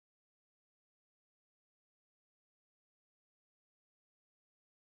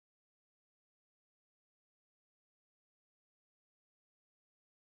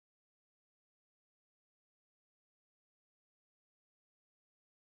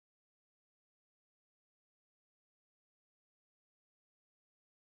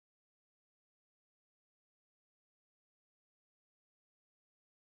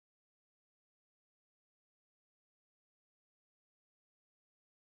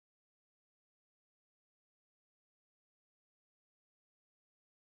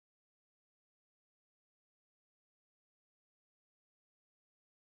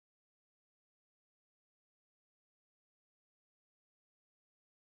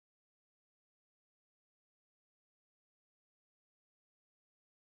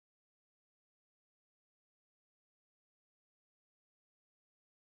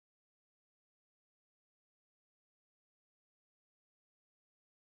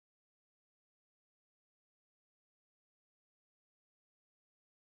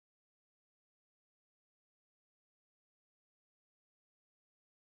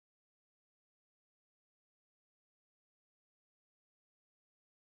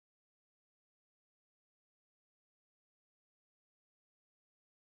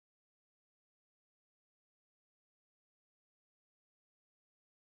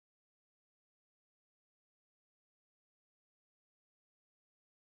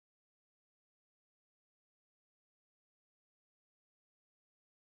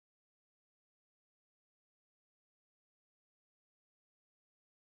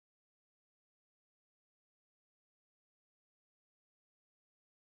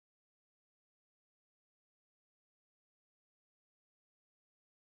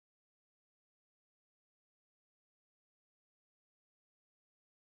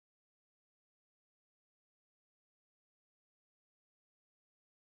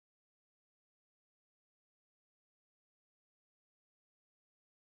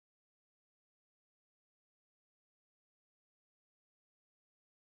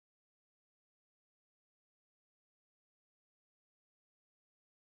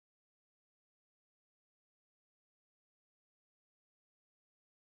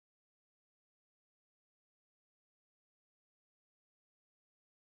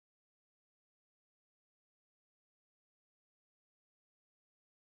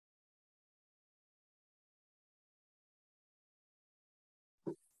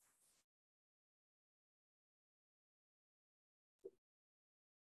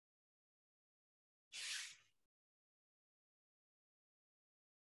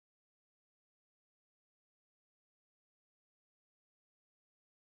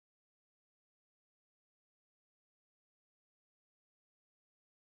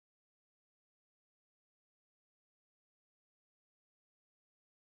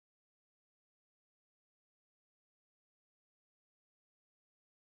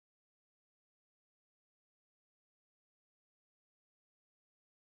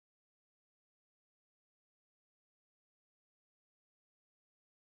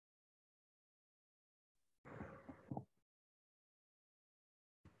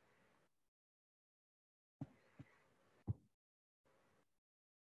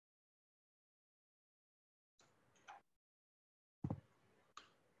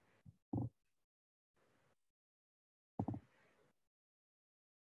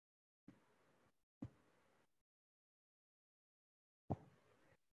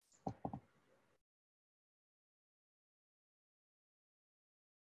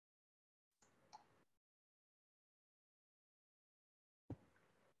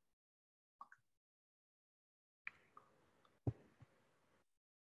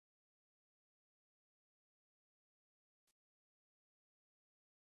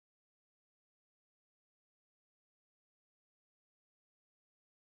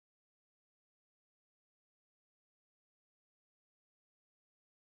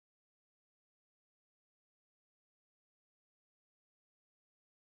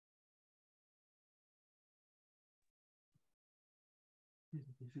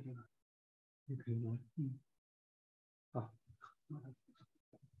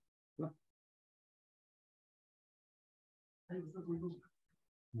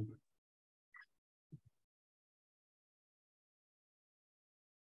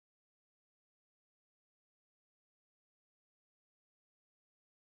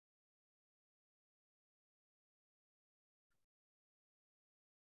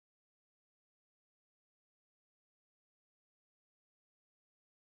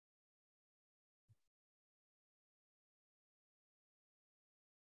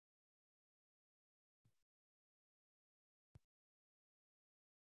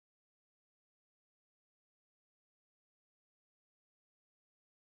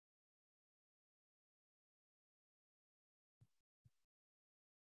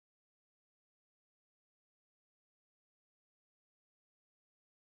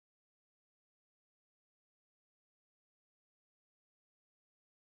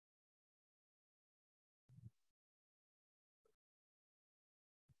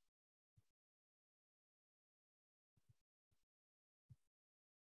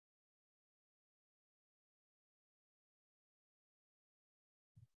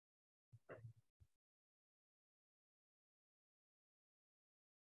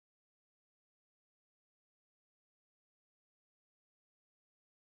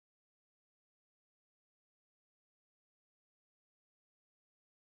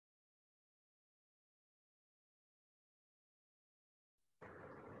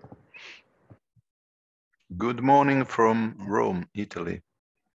Good morning from Rome, Italy.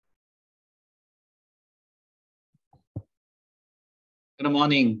 Good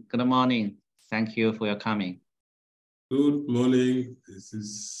morning. Good morning. Thank you for your coming. Good morning. This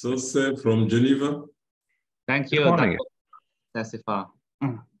is Sose from Geneva. Thank you, morning. Dr. Tessifa.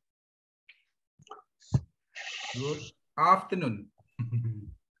 Good afternoon.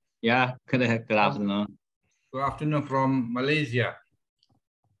 Yeah, good afternoon. Good afternoon from Malaysia.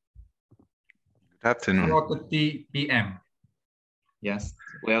 Good afternoon. 4:30 p.m. Yes,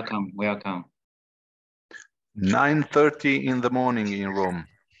 welcome, welcome. 9:30 in the morning in Rome.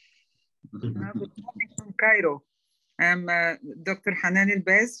 Good morning from Cairo. I'm Dr. Hanan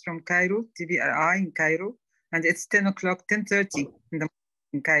El-Baz from Cairo, TBRI in Cairo, and it's 10 o'clock, 10:30 in the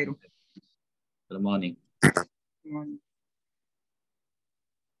morning in Cairo. Good morning. Good morning.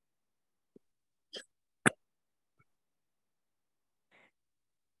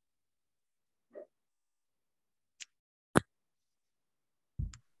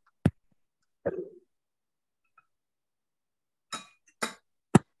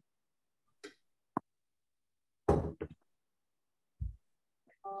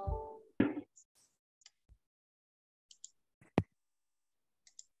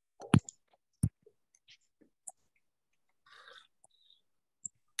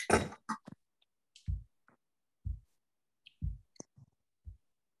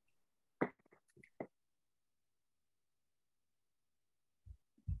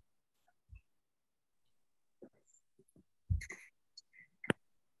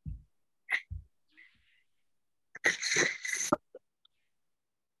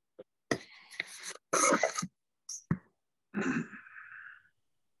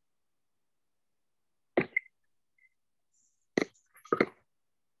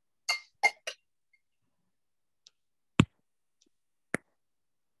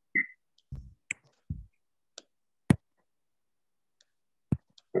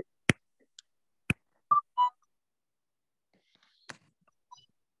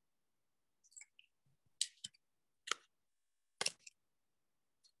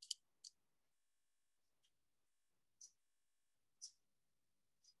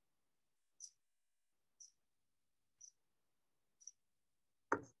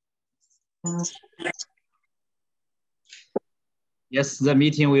 Yes, the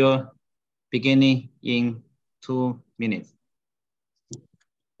meeting will begin in 2 minutes.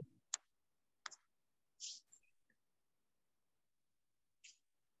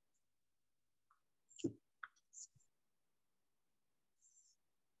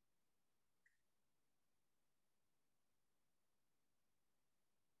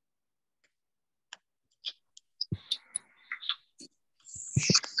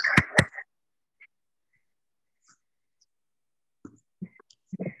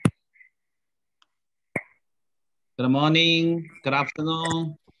 Good morning, good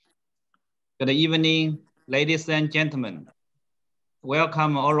afternoon, good evening, ladies and gentlemen.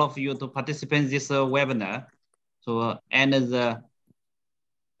 Welcome all of you to participate in this webinar to end the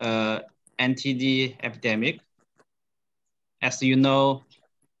NTD epidemic. As you know,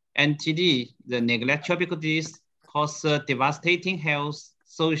 NTD, the neglectful disease, causes devastating health,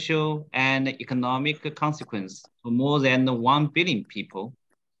 social, and economic consequences to more than 1 billion people.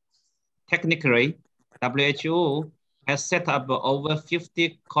 Technically, WHO has set up over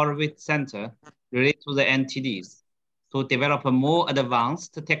 50 COVID centers related to the NTDs to develop more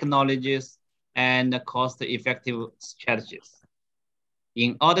advanced technologies and cost-effective strategies.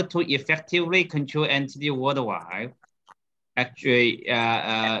 In order to effectively control NTD worldwide, actually,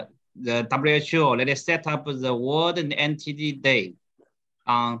 the WHO already set up the World NTD Day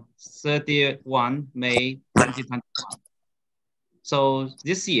on 31 May 2021. So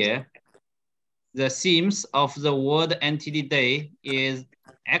this year, the themes of the World NTD Day is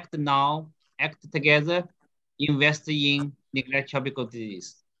Act Now, Act Together, Invest in Neglect Tropical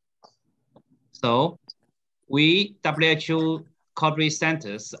Disease. So we, WHO corporate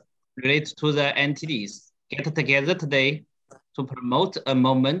centers related to the NTDs, get together today to promote a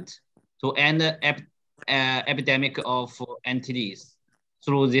movement to end the epidemic of NTDs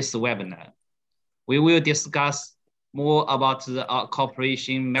through this webinar. We will discuss more about the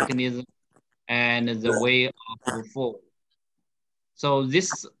cooperation mechanism and the way of forward. So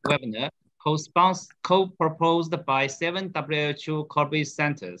this webinar co-proposed by 7 WHO corporate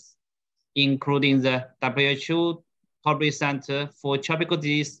centers, including the WHO Corporate Center for Tropical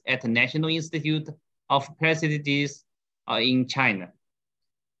Disease at the National Institute of Parasitic Disease in China,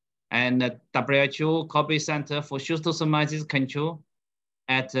 and the WHO Corporate Center for Schistosomiasis Control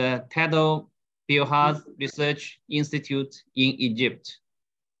at Tadal Biohealth Research Institute in Egypt,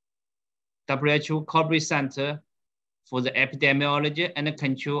 WHO Corporate Center for the Epidemiology and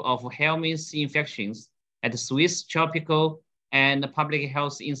Control of Helminth Infections at the Swiss Tropical and Public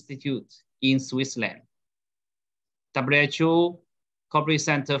Health Institute in Switzerland, WHO Corporate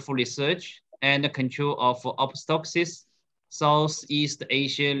Center for Research and Control of Opisthosis, Southeast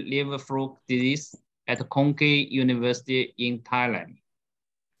Asia Liver Fluke Disease at Konkai University in Thailand,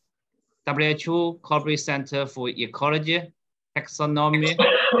 WHO Corporate Center for Ecology, Taxonomy,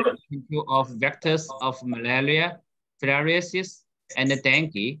 Control of Vectors of Malaria, Filariasis, and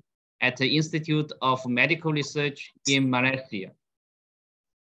Dengue at the Institute of Medical Research in Malaysia,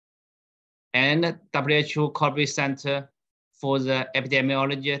 and WHO Corporate Center for the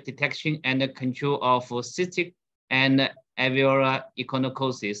Epidemiology, Detection, and Control of Cystic and Alveolar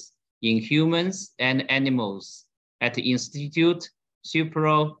Echinococcus in humans and animals at the Institute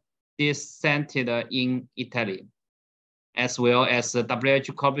Supero di Sant'Ida in Italy, as well as the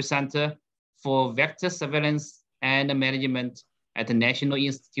WHO Corporate Center for Vector Surveillance and Management at the National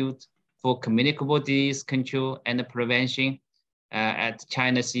Institute for Communicable Disease Control and Prevention at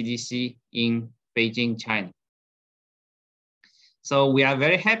China CDC in Beijing, China. So we are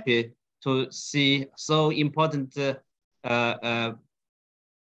very happy to see so important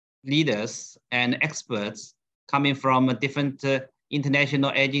leaders and experts coming from different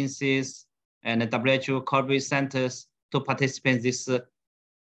international agencies and WHO corporate centers to participate in this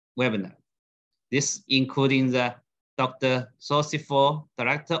webinar. This including the Dr. Sosifo,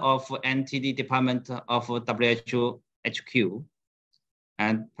 Director of NTD Department of WHO HQ,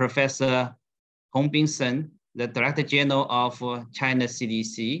 and Professor Hongbin Shen, the Director General of China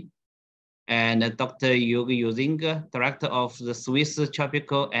CDC, and Dr. Yu Yuzing, Director of the Swiss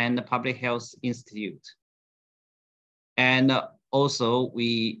Tropical and Public Health Institute. And also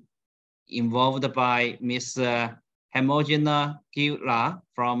we involved by Ms. Hermogena Gila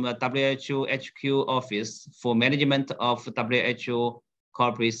from the WHO HQ Office for Management of WHO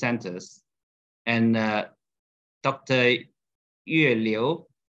Corporate Centers, and Dr. Yue Liu,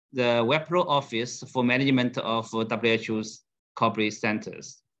 the WEPRO Office for Management of WHO's Corporate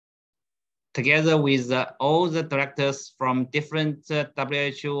Centers. Together with all the directors from different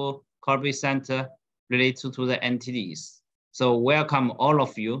WHO Corporate Center related to the NTDs. So welcome all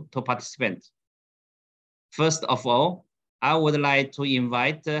of you to participate. First of all, I would like to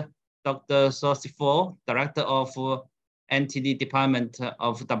invite Dr. Sosifo, Director of NTD Department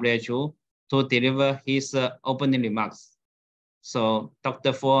of WHO, to deliver his opening remarks. So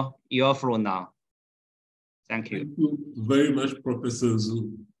Dr. Fo, your floor now. Thank you. Thank you very much, Professor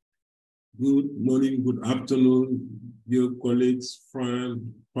Zhu. Good morning, good afternoon, dear colleagues, friends,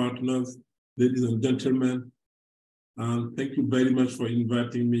 partners, ladies and gentlemen. And thank you very much for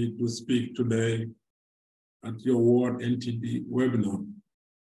inviting me to speak today at your World NTD webinar.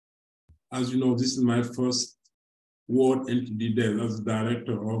 As you know, this is my first World NTD Day as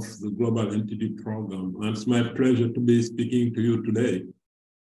Director of the Global NTD Program. And it's my pleasure to be speaking to you today.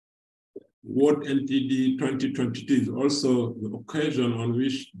 World NTD 2022 is also the occasion on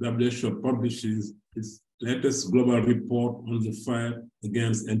which WHO publishes its latest global report on the fight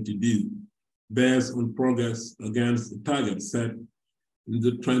against NTD, based on progress against the target set in in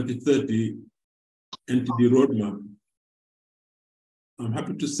the 2030 NTD roadmap. I'm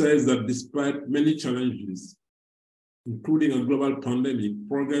happy to say that despite many challenges, including a global pandemic,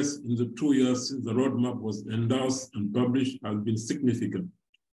 progress in the 2 years since the roadmap was endorsed and published has been significant.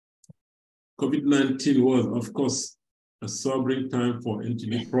 COVID-19 was, of course, a sobering time for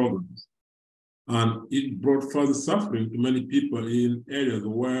NTD programs, and it brought further suffering to many people in areas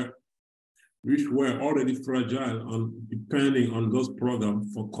which were already fragile and depending on those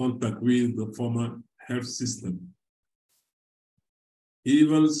programs for contact with the former health system.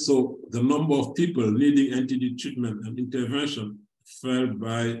 Even so, the number of people needing NTD treatment and intervention fell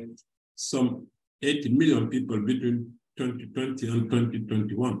by some 80 million people between 2020 and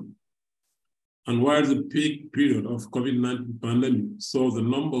 2021. And while the peak period of COVID-19 pandemic saw the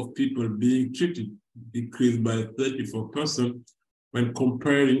number of people being treated decrease by 34% when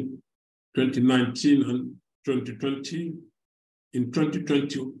comparing 2019 and 2020, in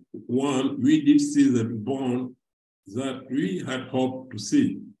 2021, we did see the rebound that we had hoped to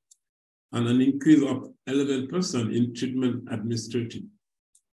see, and an increase of 11% in treatment administrated.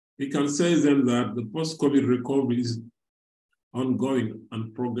 We can say then that the post-COVID recovery is ongoing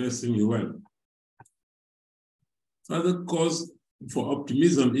and progressing well. Further cause for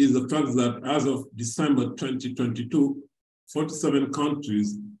optimism is the fact that as of December 2022, 47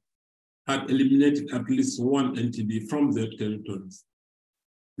 countries had eliminated at least one NTD from their territories.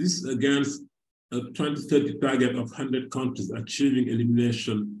 This against a 2030 target of 100 countries achieving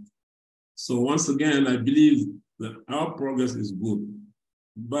elimination. So once again, I believe that our progress is good,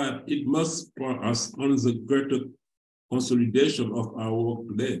 but it must spur us on the greater consolidation of our work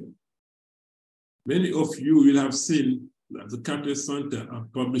today. Many of you will have seen that the Carter Center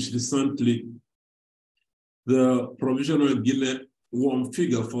have published recently the provisional Guinea worm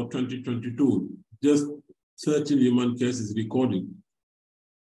figure for 2022, just 13 human cases recorded.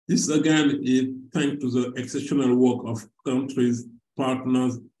 This again is thanks to the exceptional work of countries,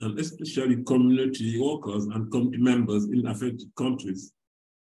 partners, and especially community workers and community members in affected countries.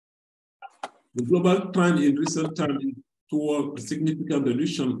 The global trend in recent times is toward a significant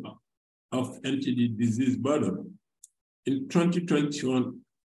reduction of NTD disease burden. In 2021,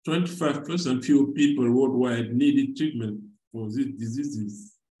 25% fewer people worldwide needed treatment for these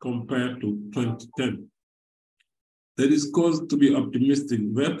diseases compared to 2010. There is cause to be optimistic,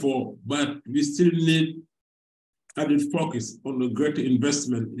 therefore, but we still need added focus on the greater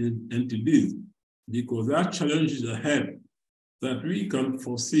investment in NTDs because there are challenges ahead that we can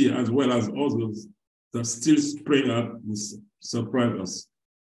foresee as well as others that still spring up and surprise us.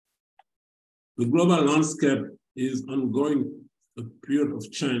 The global landscape is undergoing a period of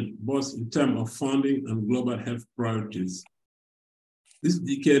change, both in terms of funding and global health priorities. This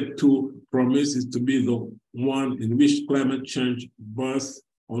decade too promises to be the one in which climate change bursts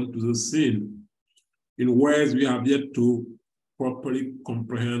onto the scene in ways we have yet to properly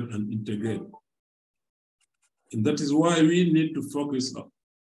comprehend and integrate. And that is why we need to focus on,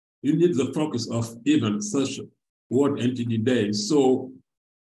 you need the focus of even such World NTD Day so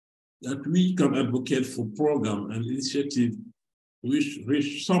that we can advocate for programs and initiatives which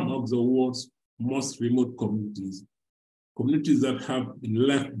reach some of the world's most remote communities, communities that have been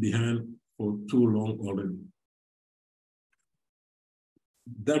left behind for too long already.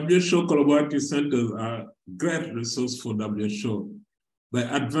 WHO collaborative centers are a great resource for WHO. By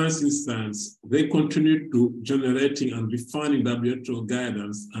advancing science, they contribute to generating and refining WHO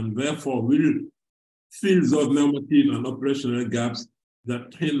guidance and therefore will fill those normative and operational gaps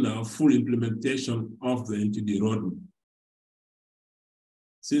that hinder full implementation of the NTD roadmap.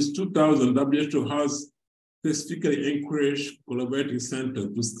 Since 2000, WHO has specifically encouraged collaborating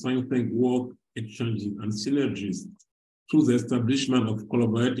centers to strengthen work exchanges and synergies through the establishment of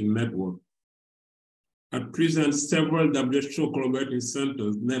collaborating networks. At present, several WHO collaborating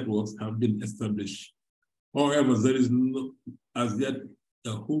centers networks have been established. However, there is not as yet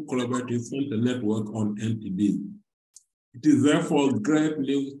a whole collaborating center network on NTD. It is therefore great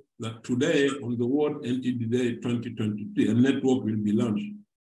news that today, on the World NTD Day 2023, a network will be launched.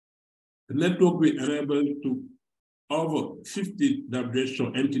 The network will enable to over 50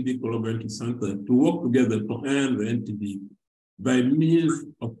 WHO NTD collaborating centers to work together to end the NTD by means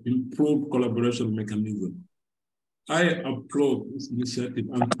of improved collaboration mechanisms. I applaud this initiative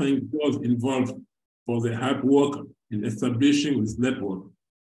and thank those involved for their hard work in establishing this network.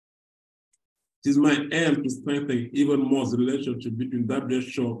 It is my aim to strengthen even more the relationship between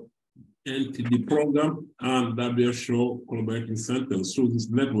WHO NTD program and WHO collaborating centers through this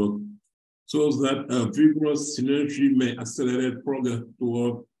network, so that a vigorous synergy may accelerate progress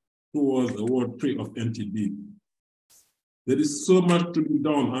towards the World Tree of NTD. There is so much to be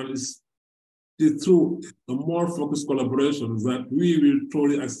done, and it's through a more focused collaboration that we will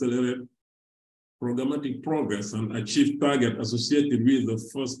truly accelerate programmatic progress and achieve targets associated with the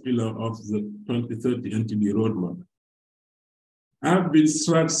first pillar of the 2030 NTD roadmap. I have been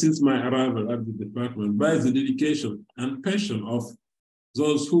struck since my arrival at the department by the dedication and passion of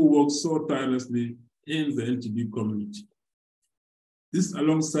those who work so tirelessly in the NTD community. This,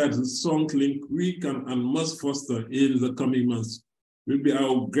 alongside the strong link we can and must foster in the coming months, will be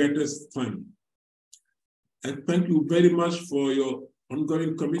our greatest strength. I thank you very much for your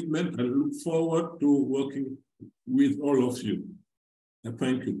ongoing commitment and look forward to working with all of you.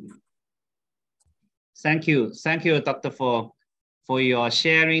 Thank you. Thank you, Dr. for your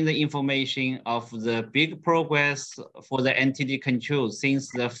sharing the information of the big progress for the NTD control since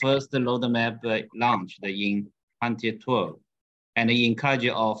the first roadmap launched in 2012, and the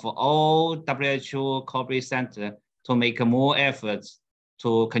encouragement of all WHO corporate centers to make more efforts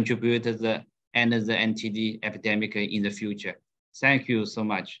to contribute to the end of the NTD epidemic in the future. Thank you so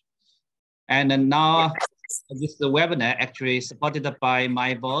much. And now this webinar actually supported by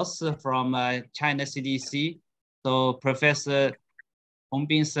my boss from China CDC. So Professor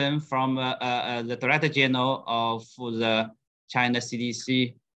Hongbin Shen from the Director General of the China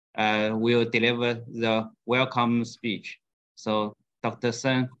CDC will deliver the welcome speech. So Dr.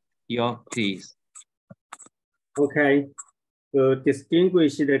 Shen, please. Okay, to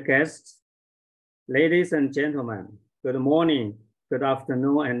distinguished guests, ladies and gentlemen, good morning, good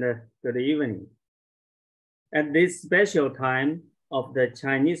afternoon, and good evening. At this special time of the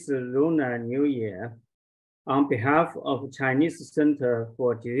Chinese Lunar New Year, on behalf of Chinese Center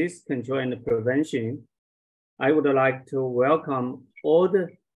for Disease Control and Prevention, I would like to welcome all the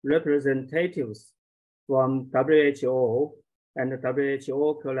representatives from WHO and the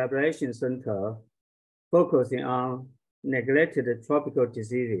WHO Collaboration Center focusing on neglected tropical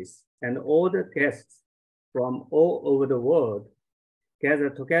diseases, and all the guests from all over the world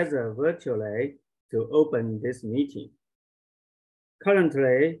gathered together virtually to open this meeting.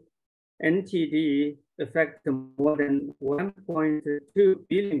 Currently, NTD affects more than 1.2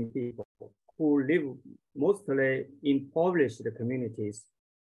 billion people who live mostly in impoverished communities,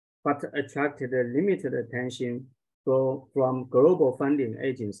 but attracted limited attention from global funding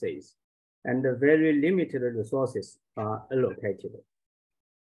agencies, and very limited resources are allocated.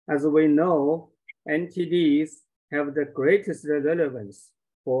 As we know, NTDs have the greatest relevance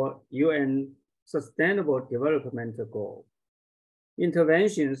for UN Sustainable Development Goal.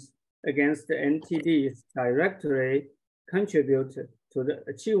 Interventions against the NTDs directly contribute to the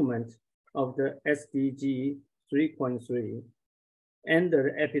achievement of the SDG 3.3 and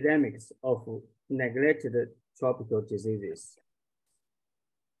the epidemics of neglected tropical diseases.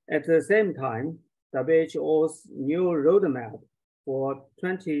 At the same time, WHO's new roadmap for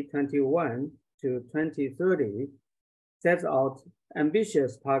 2021 to 2030 sets out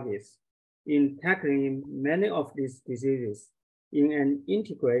ambitious targets in tackling many of these diseases in an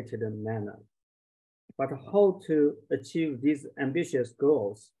integrated manner. But how to achieve these ambitious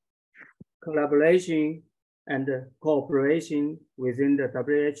goals? Collaboration and cooperation within the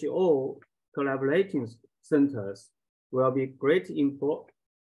WHO collaborating centers will be greatly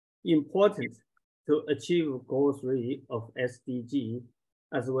important to achieve Goal 3 of SDG,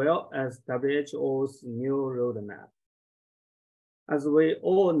 as well as WHO's new roadmap. As we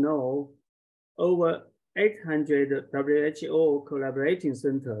all know, over 800 WHO collaborating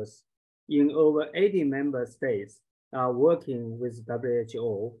centers in over 80 member states are working with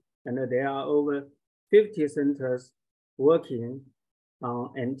WHO, and there are over 50 centers working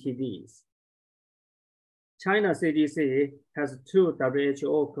on NTDs. China CDC has 2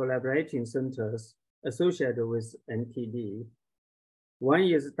 WHO collaborating centers associated with NTD. One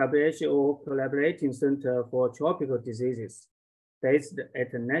is WHO Collaborating Center for Tropical Diseases, based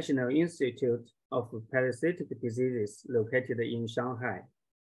at the National Institute of Parasitic Diseases located in Shanghai.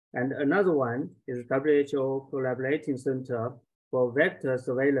 And another one is WHO Collaborating Center for Vector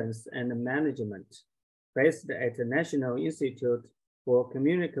Surveillance and Management, based at the National Institute for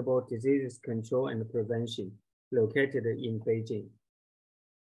Communicable Diseases Control and Prevention, located in Beijing.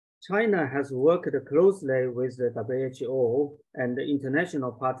 China has worked closely with the WHO and the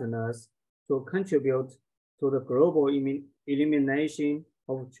international partners to contribute to the global elimination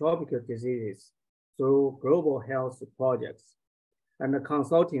of tropical diseases through global health projects and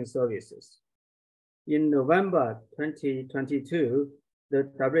consulting services. In November 2022,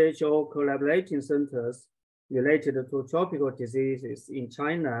 the WHO collaborating centers related to tropical diseases in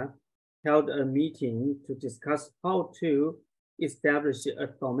China held a meeting to discuss how to establish a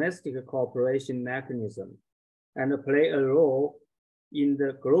domestic cooperation mechanism and play a role in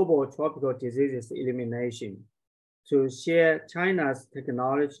the global tropical diseases elimination to share China's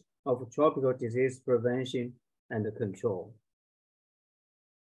technology of tropical disease prevention and control.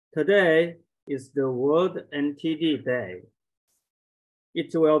 Today is the World NTD Day.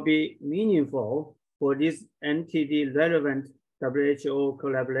 It will be meaningful for these NTD relevant WHO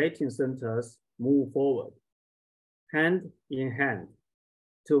collaborating centers move forward, hand in hand,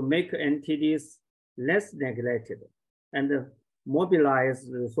 to make NTDs less neglected and mobilize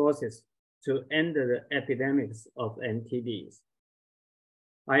resources to end the epidemics of NTDs.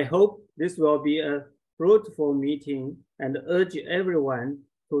 I hope this will be a fruitful meeting and urge everyone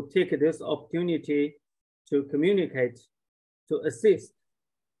to take this opportunity to communicate, to assist,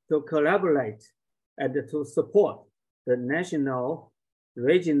 to collaborate, and to support the national,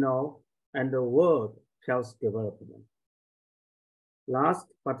 regional, and the world health development. Last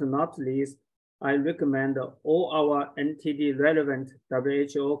but not least, I recommend all our NTD relevant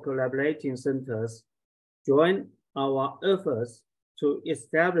WHO collaborating centers join our efforts to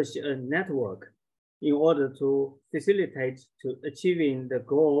establish a network in order to facilitate to achieving the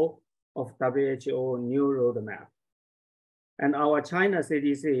goal of WHO new roadmap. And our China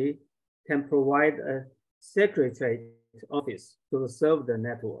CDC can provide a secretariat office to serve the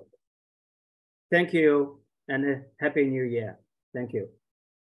network. Thank you and a Happy New Year. Thank you.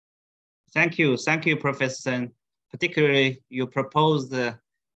 Thank you, Professor Sen. Particularly, you proposed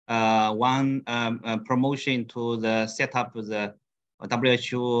one promotion to the setup of the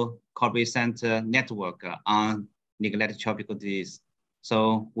WHO Corporate Center network on neglected tropical disease.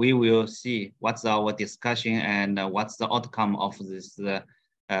 So we will see what's our discussion and what's the outcome of this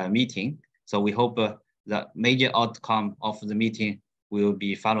meeting. So we hope the major outcome of the meeting will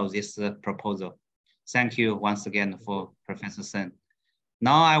be follow this proposal. Thank you once again for Professor Sen.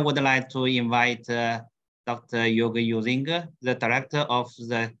 Now I would like to invite Dr. Jürgen Jusinger, the director of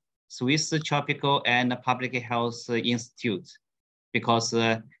the Swiss Tropical and Public Health Institute, because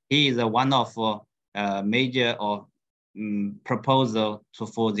he is one of major proposal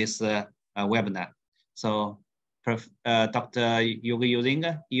for this webinar. So Dr. Jürgen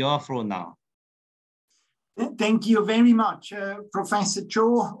Jusinger, you're through now. Thank you very much, Professor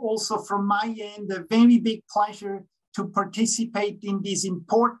Zhou. Also from my end, a very big pleasure to participate in this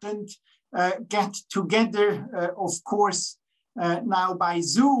important get together, of course, now by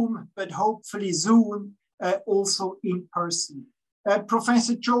Zoom, but hopefully Zoom also in person.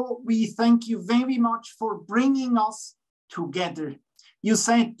 Professor Zhou, we thank you very much for bringing us together. You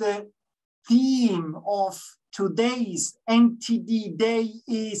said the theme of today's NTD Day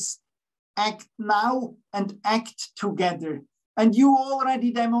is Act Now and Act Together. And you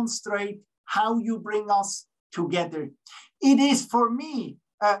already demonstrate how you bring us together. It is for me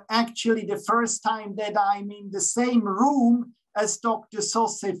actually the first time that I'm in the same room as Dr.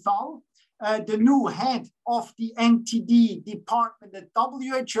 Sosefal, the new head of the NTD department at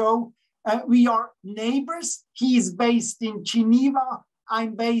WHO. We are neighbors. He is based in Geneva.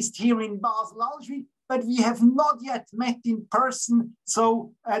 I'm based here in Basel, Algeria, but we have not yet met in person.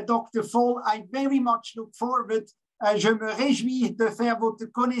 So, Dr. Fall, I very much look forward. Je me réjouis de faire votre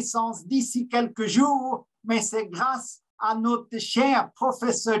connaissance d'ici quelques jours, mais c'est grâce à notre cher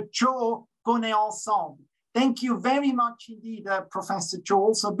professeur Zhou qu'on est ensemble. Thank you very much indeed, Professor Zhou.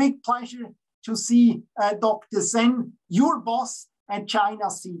 Also, big pleasure to see Dr. Sen, your boss at China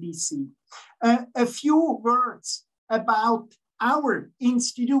CDC. A few words about our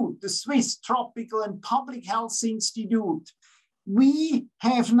institute, the Swiss Tropical and Public Health Institute. We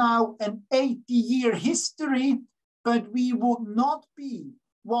have now an 80-year history, but we would not be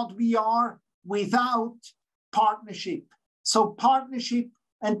what we are without partnership. So partnership,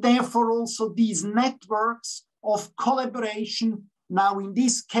 and therefore also these networks of collaboration, now in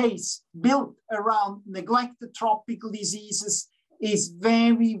this case, built around neglected tropical diseases, is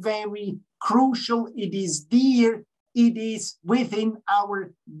very, very crucial. It is dear. It is within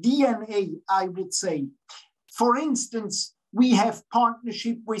our DNA, I would say. For instance, we have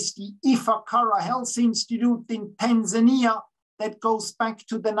partnership with the Ifakara Health Institute in Tanzania that goes back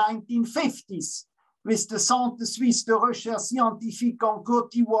to the 1950s, with the Centre Suisse de Recherche Scientifique en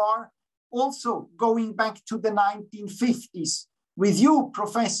Côte d'Ivoire, also going back to the 1950s. With you,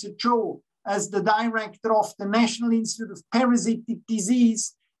 Professor Zhou, as the director of the National Institute of Parasitic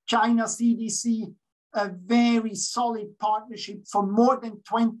Disease, China CDC, a very solid partnership for more than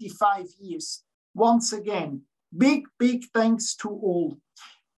 25 years. Once again, big, big thanks to all.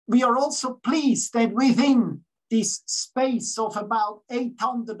 We are also pleased that within this space of about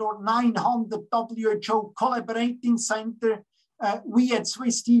 800 or 900 WHO collaborating center, we at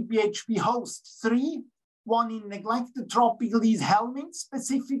Swiss TBH, we host 3 one in neglected tropical disease, helminth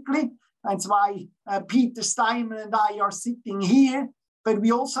specifically. That's why Peter Steinman and I are sitting here. But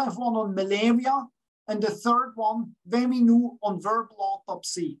we also have one on malaria, and the third one, very new, on verbal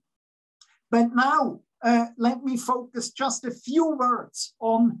autopsy. But now, let me focus just a few words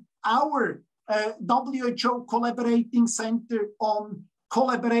on our WHO collaborating center on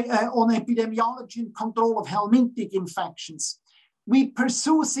epidemiology and control of helminthic infections. We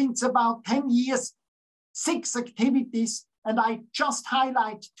pursue since about 10 years 6 activities, and I just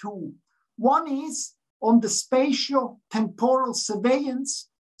highlight 2. One is on the spatio-temporal surveillance,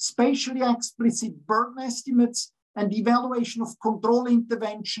 spatially explicit burden estimates, and evaluation of control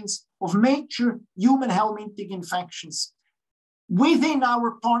interventions of major human helminthic infections. Within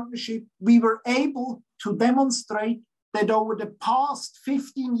our partnership, we were able to demonstrate that over the past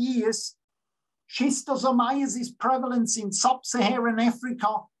 15 years, schistosomiasis prevalence in sub-Saharan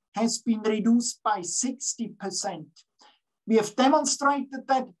Africa has been reduced by 60%. We have demonstrated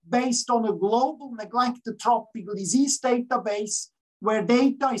that based on a global neglected tropical disease database, where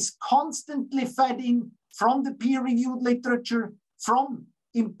data is constantly fed in from the peer-reviewed literature, from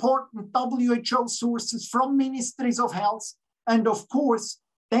important WHO sources, from ministries of health, and of course,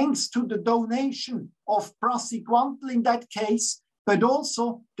 thanks to the donation of praziquantel in that case, but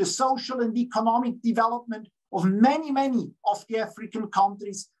also the social and economic development of many, many of the African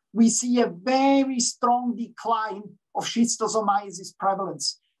countries, we see a very strong decline of schistosomiasis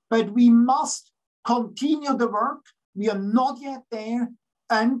prevalence. But we must continue the work. We are not yet there.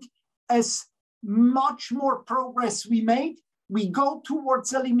 And as much more progress we made, we go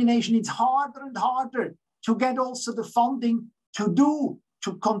towards elimination. It's harder and harder to get also the funding to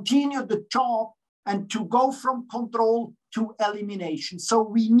continue the job and to go from control to elimination. So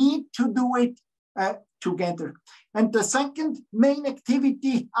we need to do it together. And the second main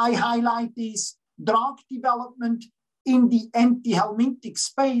activity I highlight is drug development in the anti-helminthic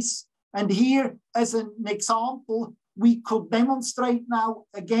space. And here, as an example, we could demonstrate now,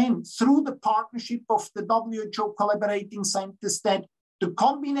 again, through the partnership of the WHO collaborating centers, that the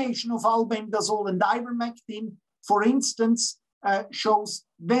combination of albendazole and ivermectin, for instance, shows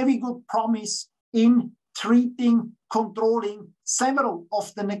very good promise in treating, controlling several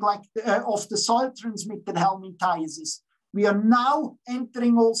of the soil-transmitted helminthiasis. We are now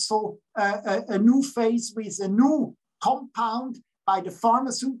entering also a new phase with a new compound by the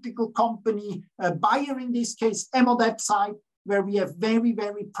pharmaceutical company, Bayer in this case, emodepside, where we have very,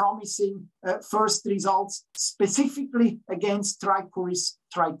 very promising first results, specifically against Trichuris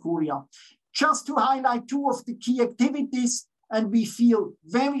trichuria. Just to highlight 2 of the key activities, and we feel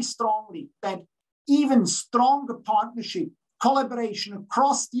very strongly that even stronger partnership, collaboration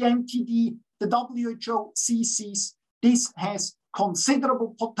across the NTD, the WHO, CCs, this has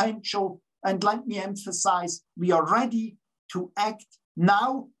considerable potential. And let me emphasize, we are ready to act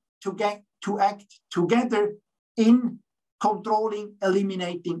now, to act together in controlling,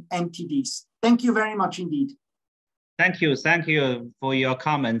 eliminating NTDs. Thank you very much indeed. Thank you for your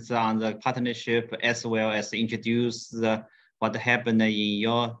comments on the partnership, as well as introduce what happened in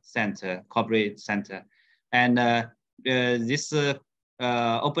your center, corporate center. And this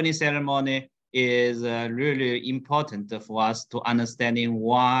opening ceremony is really important for us to understanding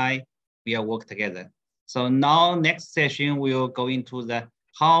why we are work together. So now next session, we will go into the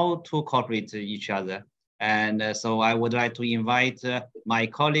how to cooperate each other. And so I would like to invite my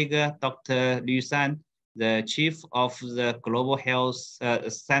colleague, Dr. Liu San, the Chief of the Global Health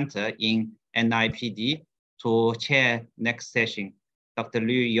Center in NIPD, to chair next session. Dr.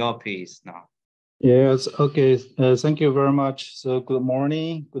 Liu, your please now. Yes, okay. Thank you very much. So good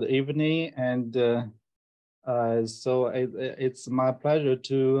morning, good evening, and so it's my pleasure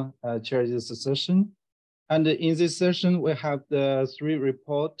to chair this session. And in this session, we have the 3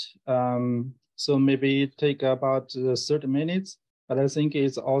 reports. So maybe take about 30 minutes, but I think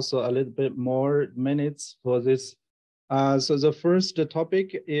it's also a little bit more minutes for this. So the first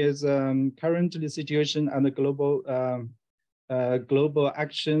topic is currently situation and the global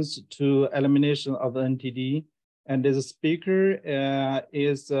actions to elimination of NTD. And the speaker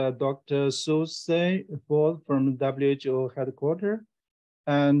is Dr. Susie Ford from WHO headquarters.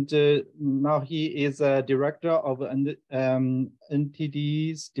 And now he is a director of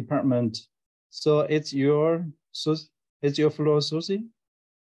NTD's department. So it's your floor, Susie.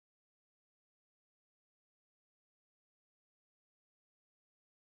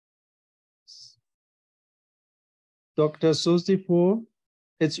 Dr. Susie Ford,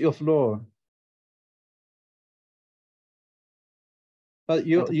 it's your floor. But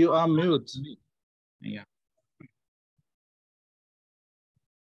you are mute. Yeah.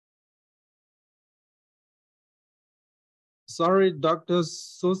 Sorry, Dr.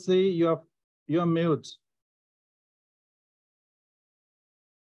 Susie, you're mute.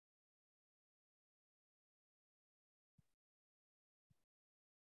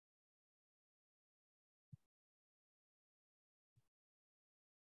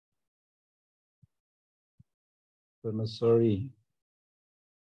 I'm sorry.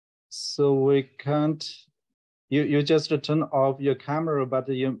 So we can't, you just turn off your camera, but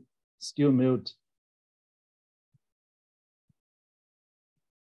you still mute.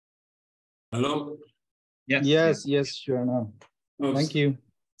 Hello? Yes. Yes, sure, no. Oh, Thank you.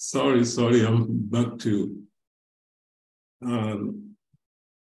 Sorry, I'm back to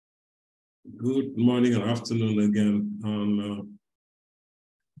good morning and afternoon again.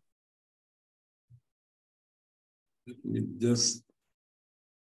 Let me just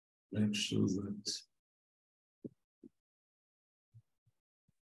make sure that.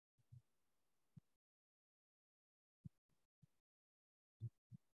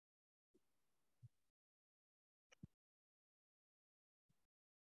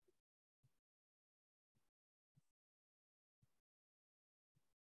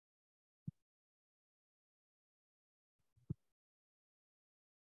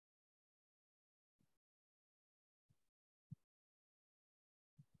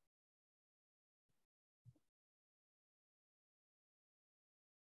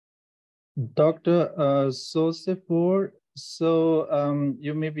 Dr. Sosifor, so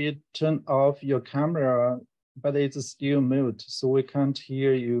you maybe turn off your camera, but it's still mute, so we can't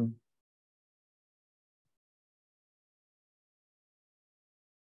hear you.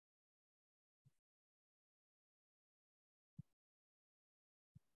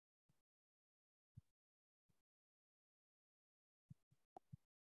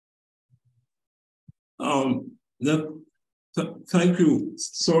 Thank you.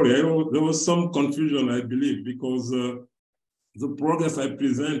 Sorry, there was some confusion, I believe, because the progress I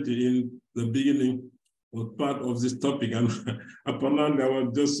presented in the beginning was part of this topic, and apparently I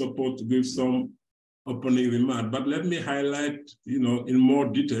was just supposed to give some opening remark. But let me highlight, in more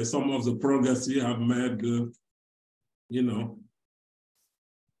detail, some of the progress we have made,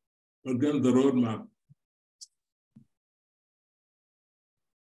 against the roadmap.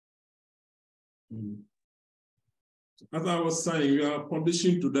 As I was saying, we are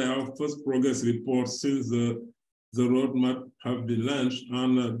publishing today our first progress report since the roadmap have been launched.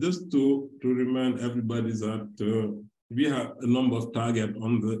 And just to remind everybody that we have a number of targets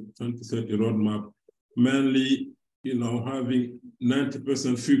on the 2030 roadmap, mainly, having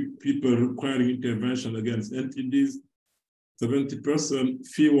 90% people requiring intervention against NTDs, 70%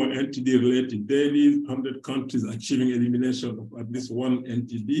 fewer NTD-related dailies, 100 countries achieving elimination of at least one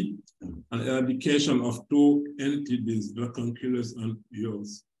NTD, and eradication of 2 NTDs, dracunculus and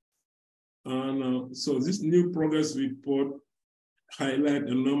eos. And so this new progress report highlights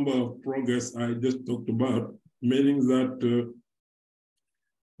a number of progress I just talked about, meaning that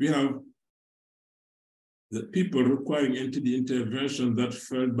we have the people requiring NTD intervention that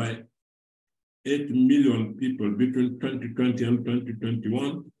fell by 8 million people between 2020 and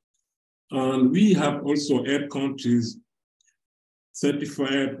 2021. And we have also 8 countries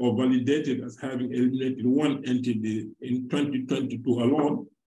certified or validated as having eliminated one NTD in 2022 alone.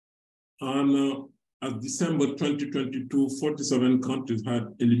 And as December 2022, 47 countries had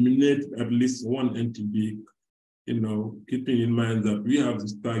eliminated at least one NTD, keeping in mind that we have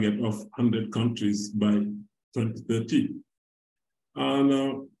this target of 100 countries by 2030.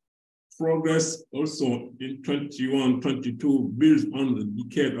 And progress also in 21-22 builds on the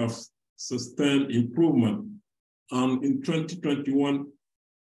decade of sustained improvement. And in 2021,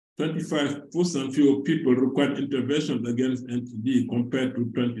 25% fewer people required intervention against NTD compared to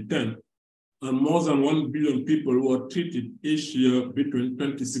 2010. And more than 1 billion people were treated each year between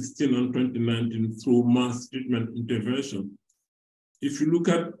 2016 and 2019 through mass treatment intervention. If you look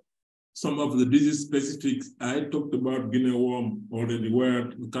at some of the disease specifics, I talked about Guinea worm already, where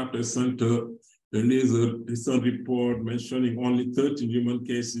the Carter Center released a recent report mentioning only 13 human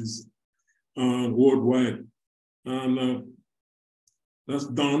cases worldwide. And that's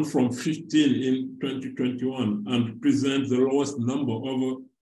down from 15 in 2021 and presents the lowest number ever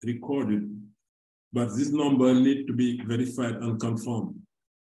recorded. But this number needs to be verified and confirmed.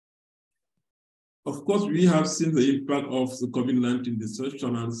 Of course, we have seen the impact of the COVID-19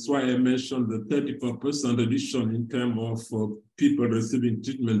 disruption, and that's why I mentioned the 34% reduction in terms of people receiving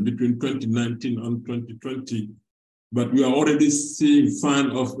treatment between 2019 and 2020. But we are already seeing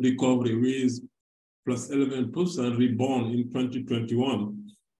signs of recovery with plus 11% rebound in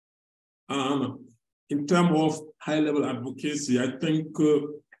 2021. And in terms of high-level advocacy, I think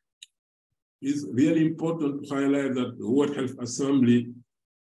it's really important to highlight that the World Health Assembly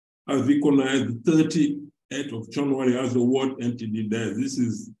has recognized the 30th of January as the World NTD Day. This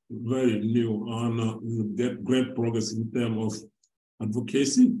is very new and great progress in terms of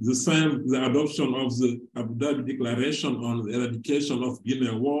advocacy. The adoption of the Abu Dhabi Declaration on the Eradication of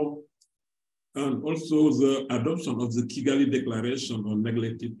Guinea Worm, and also the adoption of the Kigali Declaration on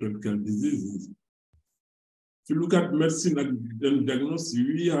Neglected Tropical Diseases. If you look at medicine and diagnosis,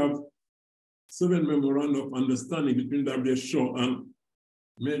 we have 7 memoranda of understanding between WHO and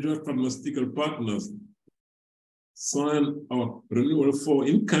major pharmaceutical partners, signed or renewal for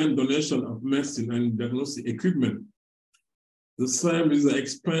in-kind donation of medicine and diagnostic equipment. The same is the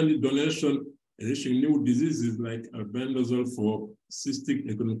expanded donation reaching new diseases like albendazole for cystic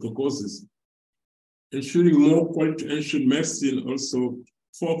echinococcus, ensuring more quality ensured medicine also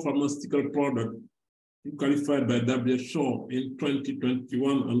for pharmaceutical products qualified by WHO in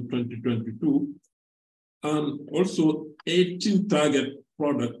 2021 and 2022, and also 18 target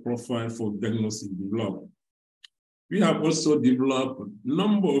product profile for diagnostic development. We have also developed a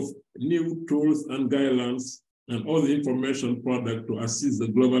number of new tools and guidelines and other information products to assist the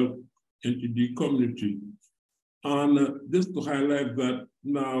global NTD community. And just to highlight that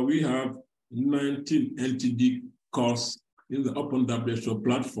now we have 19 NTD courses in the Open WHO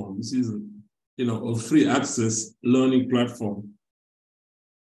platform. This is a free access learning platform.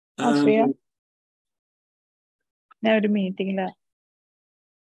 And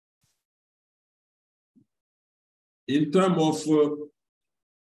in terms of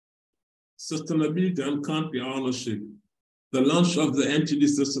sustainability and country ownership, the launch of the NTD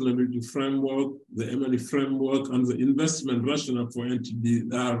Sustainability Framework, the M&E Framework, and the investment rationale for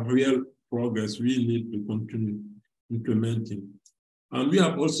NTD are real progress we need to continue implementing. And we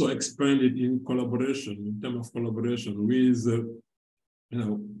have also expanded in collaboration, in terms of collaboration with,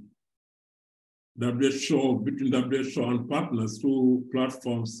 WHO, between WHO and partners through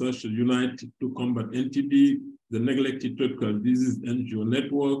platforms such as United to Combat NTD, the Neglected Tropical Disease NGO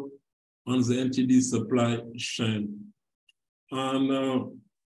Network, and the NTD supply chain. And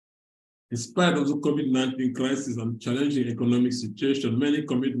in spite of the COVID-19 crisis and challenging economic situation, many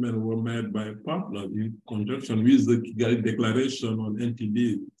commitments were made by partners in conjunction with the Kigali Declaration on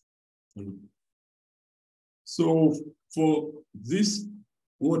NTD. So for this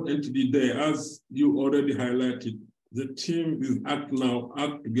World NTD Day, as you already highlighted, the team is act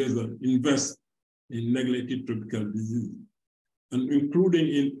together, invest in neglected tropical disease, and including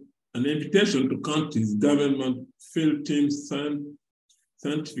in an invitation to countries, government, field teams,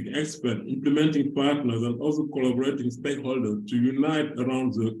 scientific experts, implementing partners, and also collaborating stakeholders to unite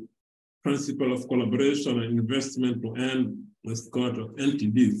around the principle of collaboration and investment to end the scourge of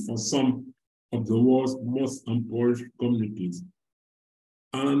NTD for some of the world's most impoverished communities.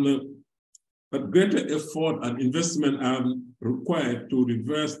 And a greater effort and investment are required to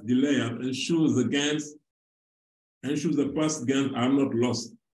reverse delay and ensure the past gains are not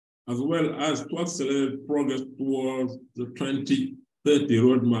lost, as well as to accelerate progress towards the 2030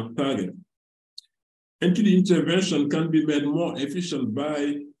 roadmap target. NTD intervention can be made more efficient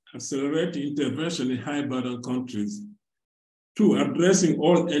by accelerating intervention in high-burden countries. 2, addressing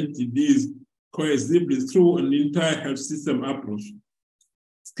all NTDs cohesively through an entire health system approach.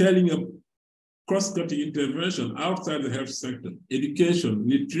 Scaling up cross-cutting intervention outside the health sector, education,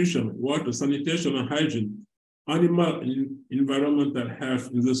 nutrition, water, sanitation, and hygiene, animal and environmental health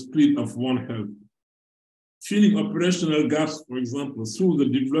in the spirit of One Health. Filling operational gaps, for example, through the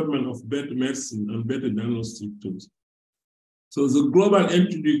development of better medicine and better diagnostic tools. So the global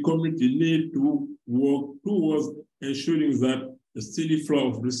NTD community need to work towards ensuring that a steady flow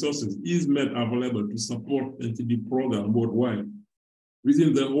of resources is made available to support NTD program worldwide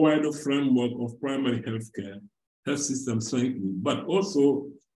within the wider framework of primary healthcare, health system strengthening, but also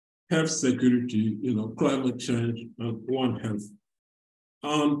health security, climate change, and One Health.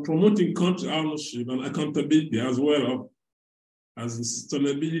 And promoting country ownership and accountability as well as the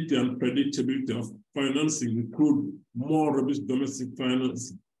sustainability and predictability of financing include more robust domestic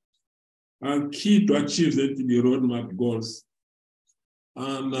financing are key to achieve the NTD roadmap goals.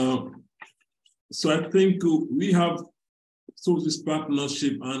 And so I think we have, through this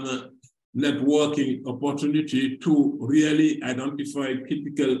partnership and networking opportunity to really identify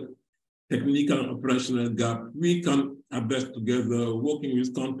critical technical and operational gap, we can address together, working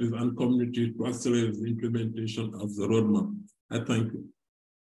with countries and communities to accelerate the implementation of the roadmap. I thank you.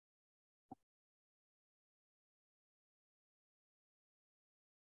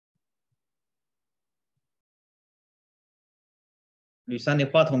吕生，你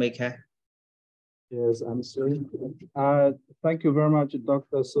话筒没开。Yes, I'm sorry. Thank you very much,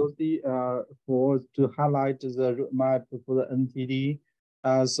 Dr. Soti, to highlight the roadmap for the NTD.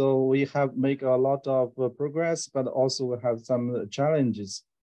 So we have made a lot of progress, but also we have some challenges.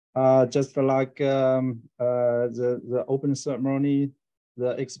 Just like the open ceremony,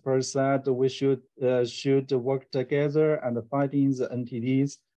 the experts said we should work together and fighting the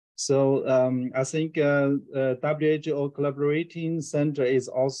NTDs. So I think WHO Collaborating Center is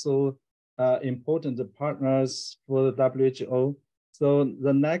also important partners for the WHO. So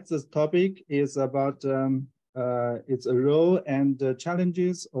the next topic is about its role and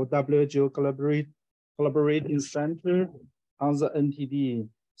challenges of WHO Collaborating Center on the NTD.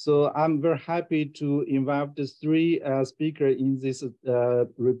 So I'm very happy to invite the three speakers in this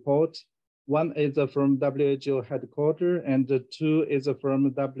report. One is from WHO headquarters, and two is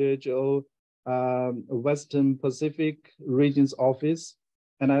from WHO Western Pacific Regions Office.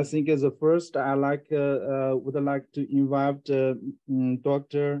 And I think as the first, I would like to invite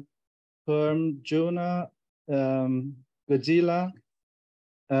Dr. Permjona Gajila.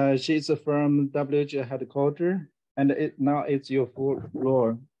 She's from WHO headquarters, and now it's your floor.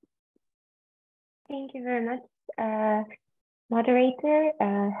 Thank you very much, moderator.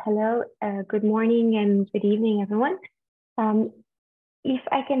 Hello, good morning and good evening, everyone. If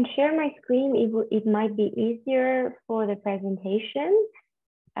I can share my screen, it might be easier for the presentation.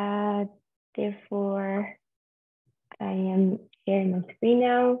 Therefore, I am sharing my screen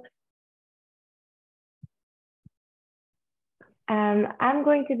now. I'm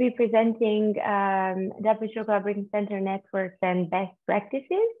going to be presenting WHO Collaborating Center networks and best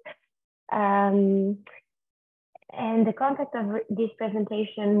practices. And the context of this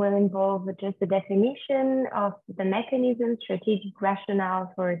presentation will involve just the definition of the mechanism, strategic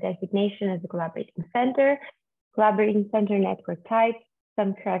rationale for designation as a collaborating center network type,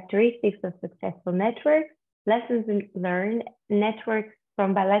 some characteristics of successful networks, lessons learned, networks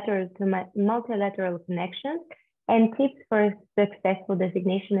from bilateral to multilateral connections, and tips for successful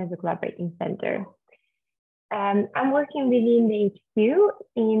designation as a collaborating center. I'm working within the HQ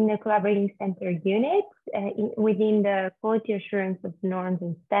in the Collaborating Center unit within the Quality Assurance of Norms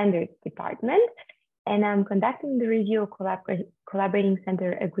and Standards department, and I'm conducting the review of Collaborating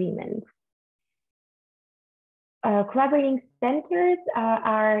Center agreements. Collaborating centers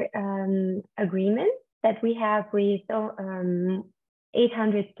are agreements that we have with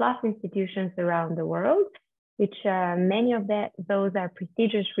 800 plus institutions around the world, which many of those are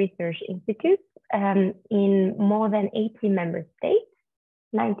prestigious research institutes in more than 80 member states,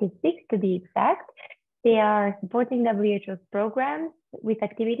 96 to be exact. They are supporting WHO's programs with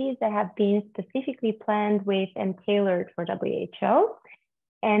activities that have been specifically planned with and tailored for WHO.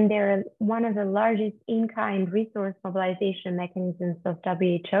 And they're one of the largest in-kind resource mobilization mechanisms of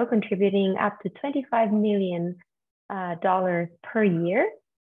WHO, contributing up to $25 million per year.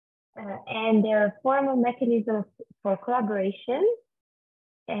 And they're a formal mechanism for collaboration,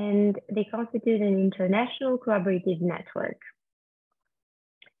 and they constitute an international collaborative network.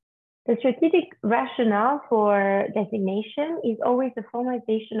 The strategic rationale for designation is always the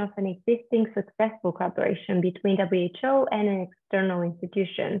formalization of an existing successful collaboration between WHO and an external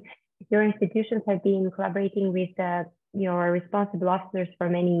institution. Your institutions have been collaborating with your responsible officers for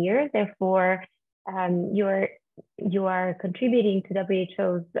many years. Therefore, you are contributing to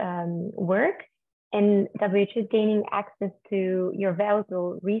WHO's work, and WHO is gaining access to your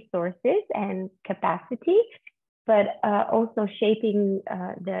valuable resources and capacity, but also shaping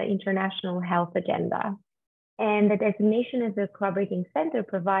the international health agenda. And the designation as a collaborating center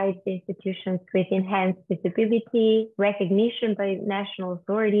provides the institutions with enhanced visibility, recognition by national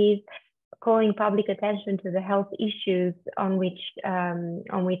authorities, calling public attention to the health issues on which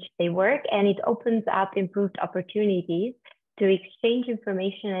they work, and it opens up improved opportunities to exchange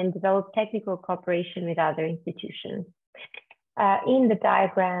information and develop technical cooperation with other institutions. In the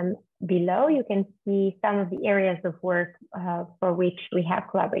diagram below, you can see some of the areas of work for which we have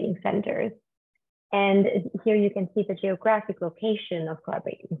collaborating centers. And here you can see the geographic location of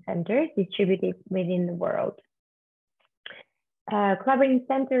collaborating centers distributed within the world. Collaborating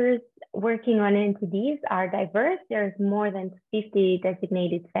centers working on NTDs are diverse. There's more than 50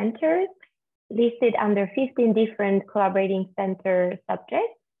 designated centers listed under 15 different collaborating center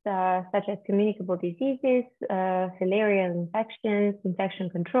subjects, such as communicable diseases, filarial infections, infection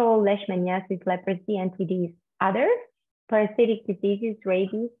control, leishmaniasis, leprosy, NTDs, others, parasitic diseases,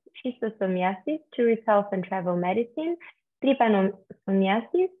 rabies, schistosomiasis, tourist health and travel medicine,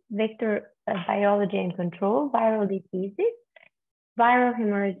 trypanosomiasis, vector biology and control, viral diseases, viral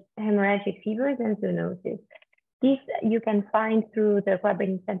hemorrhagic fevers, and zoonosis. This you can find through the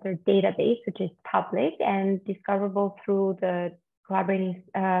Collaborating Center database, which is public and discoverable through the Collaborating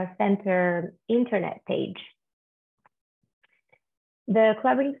Center internet page. The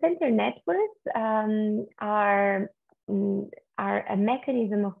Collaborating Center networks are a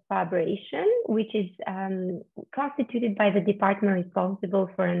mechanism of collaboration, which is constituted by the department responsible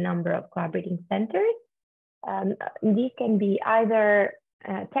for a number of collaborating centers. These can be either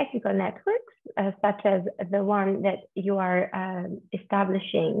technical networks, such as the one that you are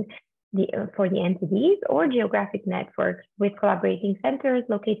establishing for the NTDs, or geographic networks with collaborating centers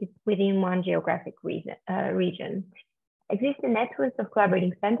located within one geographic region. Existing networks of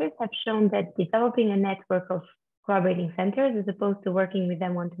collaborating centers have shown that developing a network of collaborating centers, as opposed to working with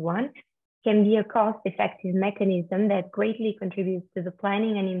them one-to-one, can be a cost-effective mechanism that greatly contributes to the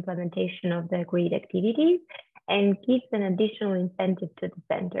planning and implementation of the agreed activities and gives an additional incentive to the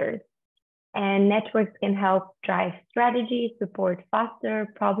centers. And networks can help drive strategy, support faster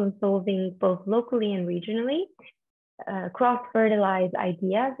problem solving, both locally and regionally, cross-fertilize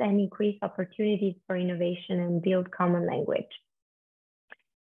ideas, and increase opportunities for innovation and build common language.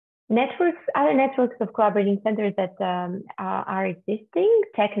 Other networks of collaborating centers that are existing,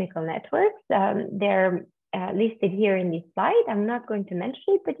 technical networks, they're listed here in this slide. I'm not going to mention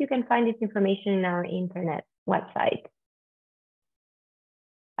it, but you can find this information in our internet website.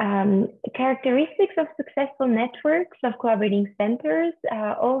 Characteristics of successful networks of collaborating centers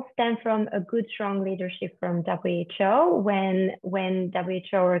all stem from a good, strong leadership from WHO. When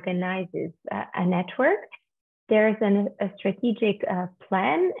WHO organizes a network, there's a strategic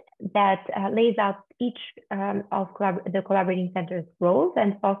plan that lays out each of the collaborating centers' roles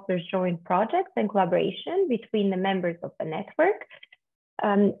and fosters joint projects and collaboration between the members of the network.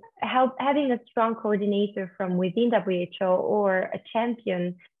 Having a strong coordinator from within WHO or a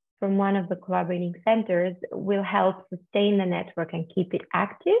champion from one of the collaborating centers will help sustain the network and keep it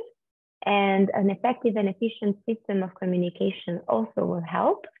active. And an effective and efficient system of communication also will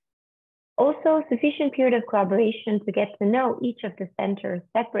help. Also, sufficient period of collaboration to get to know each of the centers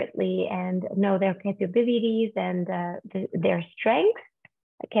separately and know their capabilities and their strengths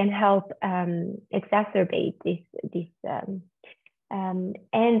can help exacerbate this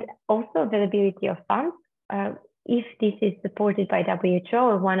and also availability of funds. If this is supported by WHO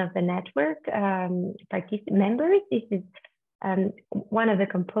or one of the network members, this is one of the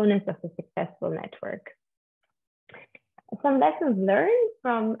components of a successful network. Some lessons learned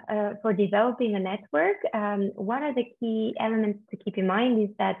from for developing a network. One of the key elements to keep in mind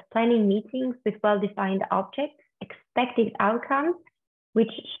is that planning meetings with well-defined objects, expected outcomes,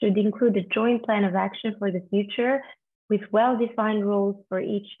 which should include a joint plan of action for the future with well-defined roles for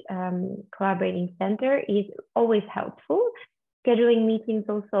each collaborating center, is always helpful. Scheduling meetings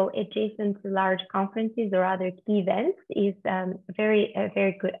also adjacent to large conferences or other key events is a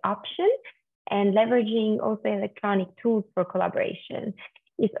very good option. And leveraging also electronic tools for collaboration.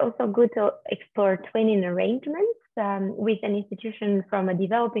 It's also good to explore twinning arrangements with an institution from a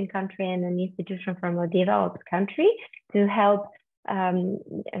developing country and an institution from a developed country to help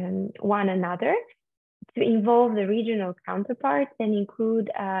one another, to involve the regional counterparts and include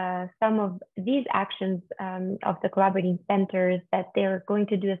some of these actions of the collaborating centers that they're going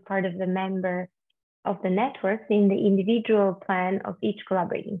to do as part of the member of the network in the individual plan of each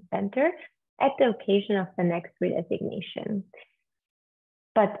collaborating center at the occasion of the next redesignation.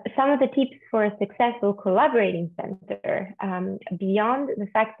 But some of the tips for a successful collaborating center, beyond the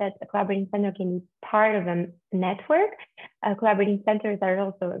fact that a collaborating center can be part of a network, collaborating centers are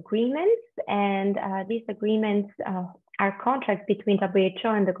also agreements, and these agreements are contracts between WHO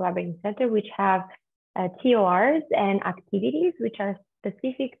and the collaborating center, which have TORs and activities which are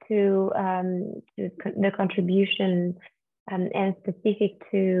specific to the contribution and specific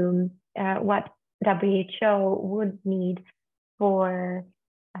to what WHO would need for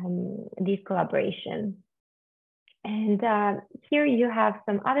this collaboration. And here you have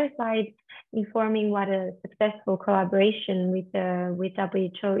some other slides informing what a successful collaboration with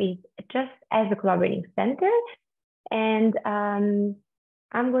WHO is just as a collaborating center. And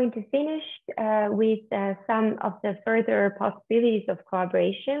I'm going to finish with some of the further possibilities of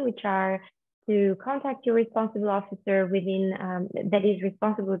collaboration, which are to contact your responsible officer within that is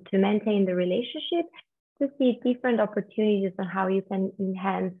responsible to maintain the relationship, to see different opportunities on how you can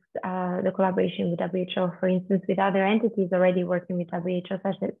enhance the collaboration with WHO, for instance, with other entities already working with WHO,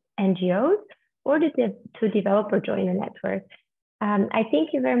 such as NGOs, or to develop or join a network. I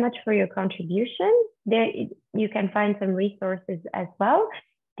thank you very much for your contribution. There you can find some resources as well.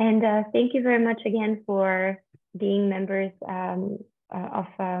 And thank you very much again for being members of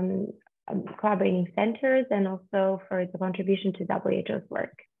collaborating centers and also for the contribution to WHO's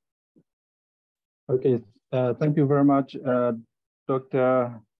work. Okay, thank you very much,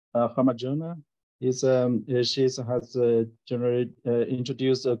 Dr. Hamajona. She has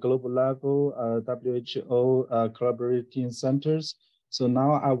introduced a global level WHO collaborating centers. So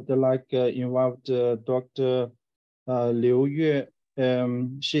now I would like to invite Dr. Liu Yue.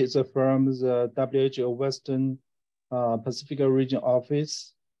 She is from the WHO Western Pacific Region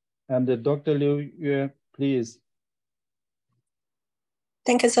Office. And Dr. Liu Yue, please.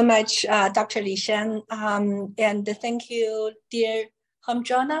 Thank you so much, Dr. Li Shan. And thank you, dear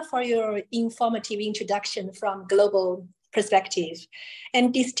Hamjana, for your informative introduction from global perspective.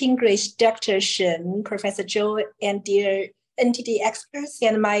 And distinguished Dr. Shen, Professor Zhou, and dear NTD experts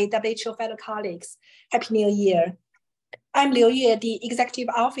and my WHO fellow colleagues, Happy New Year. I'm Liu Yue, the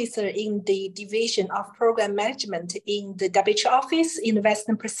Executive Officer in the Division of Program Management in the WHO Office in the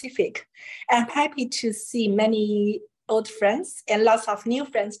Western Pacific. I'm happy to see many old friends and lots of new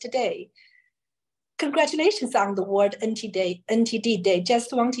friends today. Congratulations on the World NTD Day.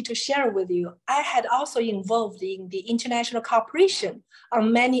 Just wanted to share with you, I had also involved in the international cooperation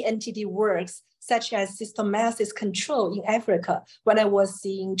on many NTD works, such as systematic control in Africa when I was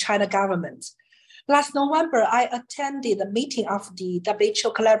in China government. Last November, I attended a meeting of the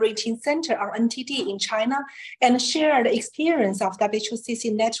WHO Collaborating Center on NTD in China and shared the experience of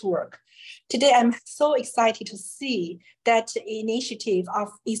WHOCC network. Today, I'm so excited to see that the initiative of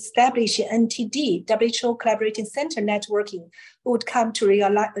establishing NTD, WHO Collaborating Center networking, would come to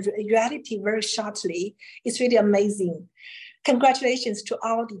reality very shortly. It's really amazing. Congratulations to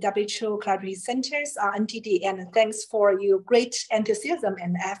all the WHO Collaborating Centers on NTD, and thanks for your great enthusiasm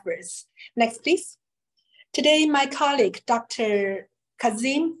and efforts. Next, please. Today, my colleague, Dr.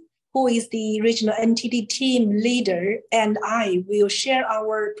 Kazim, who is the regional NTD team leader, and I will share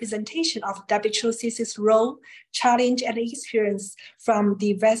our presentation of WHOCC's role, challenge, and experience from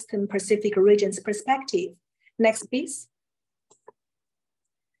the Western Pacific region's perspective. Next, please.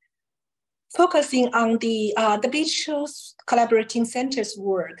 Focusing on the WHO's Collaborating Center's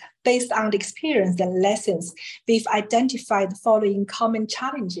work, based on the experience and lessons, we've identified the following common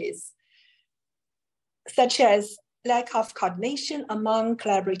challenges, such as lack of coordination among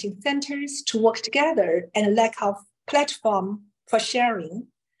collaborating centers to work together and lack of platform for sharing,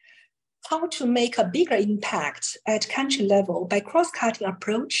 how to make a bigger impact at country level by cross-cutting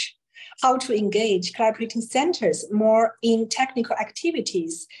approach, how to engage collaborating centers more in technical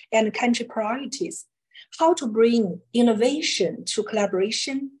activities and country priorities, how to bring innovation to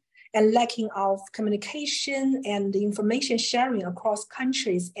collaboration, and lacking of communication and information sharing across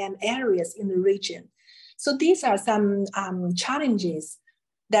countries and areas in the region. So these are some challenges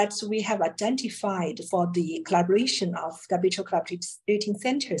that we have identified for the collaboration of WHO collaborating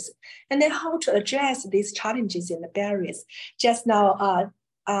centers, and then how to address these challenges and the barriers. Just now,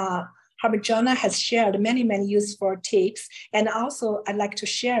 Hamjana has shared many useful tips, and also I'd like to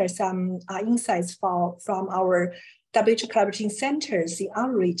share some insights from our WHO collaborating centers in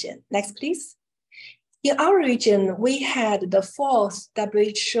our region. Next, please. In our region, we had the 4th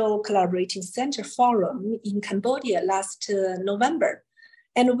WHO Collaborating Center Forum in Cambodia last November,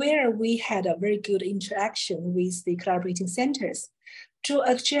 and where we had a very good interaction with the collaborating centers. To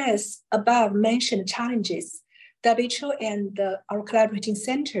address above mentioned challenges, WHO and our collaborating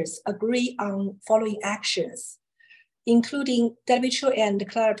centers agree on following actions, including WHO and the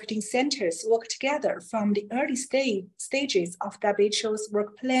collaborating centers work together from the early stages of WHO's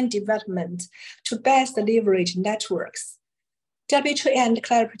work plan development to best leverage networks. WHO and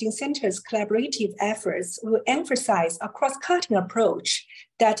collaborating centers' collaborative efforts will emphasize a cross-cutting approach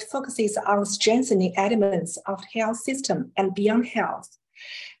that focuses on strengthening elements of the health system and beyond health.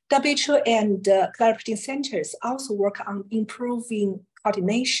 WHO and collaborating centers also work on improving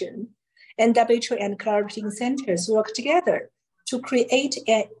coordination, and WHO and collaborating centers work together to create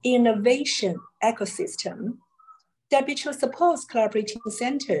an innovation ecosystem. WHO supports collaborating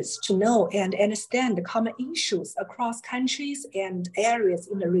centers to know and understand the common issues across countries and areas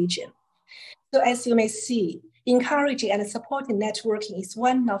in the region. So as you may see, encouraging and supporting networking is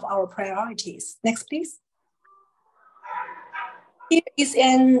one of our priorities. Next, please. Here is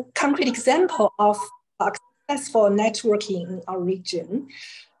a concrete example of successful networking in our region.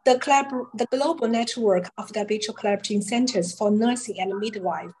 The global network of WHO collaborating centers for nursing and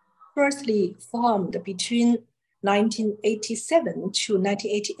midwife firstly formed between 1987 to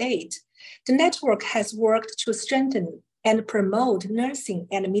 1988. The network has worked to strengthen and promote nursing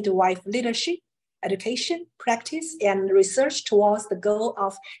and midwife leadership, education, practice, and research towards the goal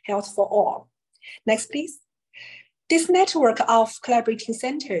of health for all. Next, please. This network of collaborating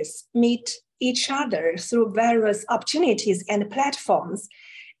centers meet each other through various opportunities and platforms.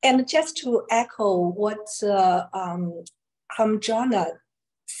 And just to echo what Hamjana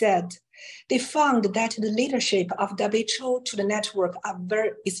said, they found that the leadership of WHO to the network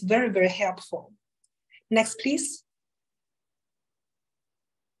is very, very helpful. Next, please.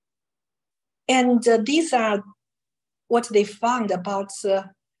 And these are what they found about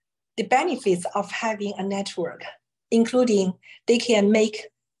the benefits of having a network, including they can make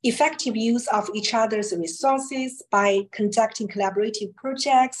effective use of each other's resources by conducting collaborative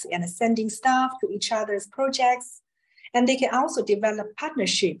projects and sending staff to each other's projects. And they can also develop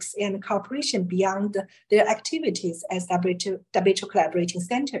partnerships and cooperation beyond their activities as WHO collaborating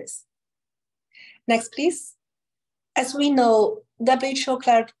centers. Next, please. As we know, WHO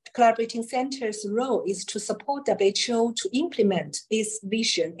collaborating centers' role is to support WHO to implement its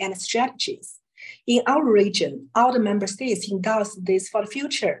vision and strategies. In our region, all the member states endorse this for the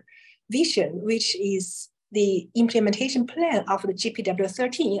future vision, which is the implementation plan of the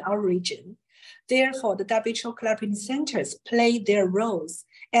GPW13 in our region. Therefore, the WHO collaborating centers play their roles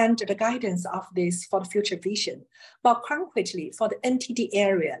and the guidance of this for the future vision. But concretely, for the NTD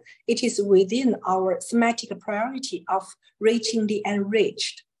area, it is within our thematic priority of reaching the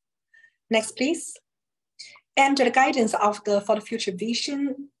unreached. Next, please. And the guidance of for the future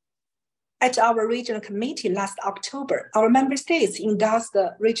vision, at our regional committee last October, our member states endorsed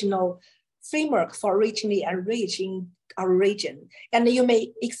the regional framework for reaching the unreached in our region. And you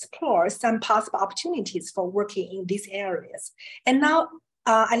may explore some possible opportunities for working in these areas. And now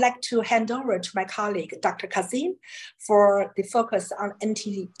I'd like to hand over to my colleague, Dr. Kazim, for the focus on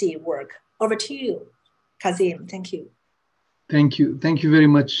NTD work. Over to you, Kazim. Thank you. Thank you. Thank you very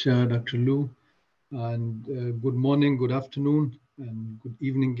much, Dr. Lu. And good morning, good afternoon, and good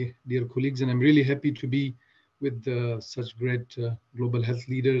evening, dear colleagues. And I'm really happy to be with such great global health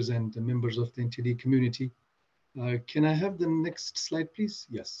leaders and members of the NTD community. Can I have the next slide, please?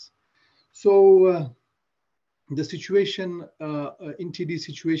 Yes. So the situation, NTD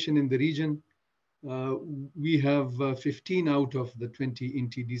situation in the region, we have 15 out of the 20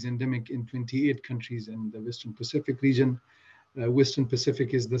 NTDs endemic in 28 countries in the Western Pacific region. Western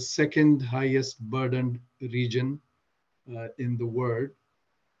Pacific is the second highest burdened region in the world.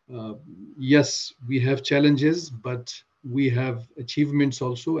 Yes, we have challenges, but we have achievements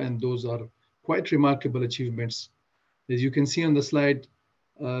also, and those are quite remarkable achievements. As you can see on the slide,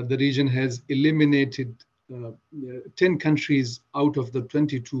 the region has eliminated 10 countries out of the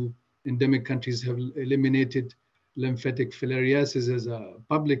 22 endemic countries have eliminated lymphatic filariasis as a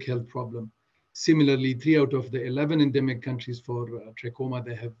public health problem. Similarly, 3 out of the 11 endemic countries for trachoma,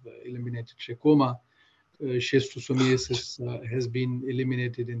 they have eliminated trachoma. Schistosomiasis has been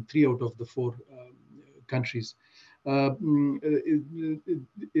eliminated in 3 out of the 4 countries.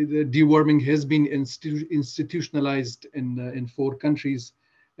 Deworming has been institutionalized in 4 countries,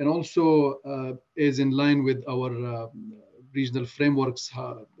 and also is in line with our regional frameworks,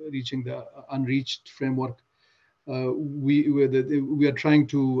 reaching the unreached framework. We are trying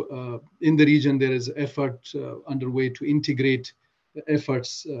to, in the region, there is effort underway to integrate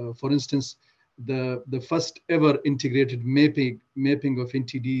efforts. For instance, the first ever integrated mapping of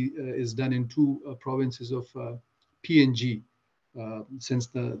NTD is done in 2 provinces of PNG since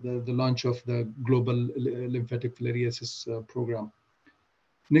the launch of the global lymphatic filariasis program.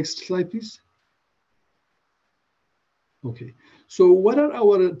 Next slide, please. Okay, so what are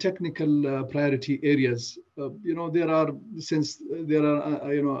our technical priority areas? There are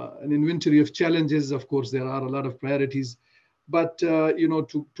an inventory of challenges. Of course, there are a lot of priorities, but to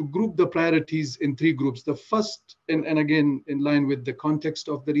group the priorities in 3 groups. The first, and again in line with the context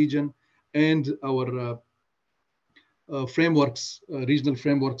of the region and our frameworks, regional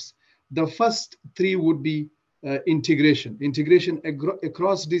frameworks. The first 3 would be integration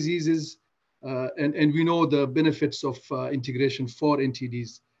across diseases. And we know the benefits of integration for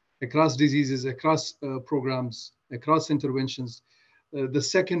NTDs across diseases, across programs, across interventions. The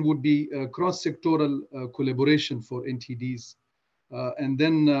second would be cross-sectoral collaboration for NTDs. And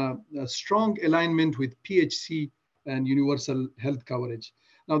then a strong alignment with PHC and universal health coverage.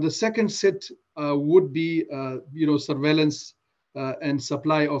 Now, the second set would be surveillance and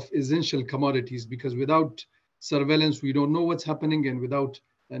supply of essential commodities, because without surveillance, we don't know what's happening, and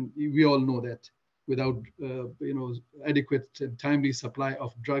we all know that without adequate and timely supply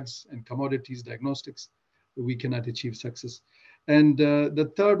of drugs and commodities, diagnostics, we cannot achieve success. And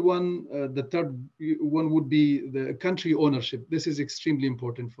the third one would be the country ownership. This is extremely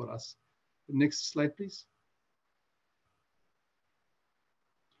important for us. Next slide, please.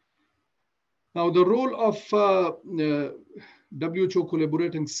 Now, the role of WHO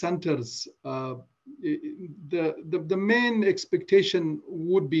collaborating centers, the main expectation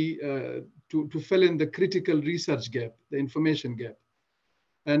would be to fill in the critical research gap, the information gap.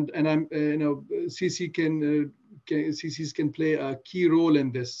 And I'm, CCs can play a key role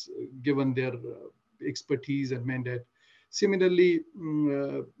in this, given their expertise and mandate. Similarly,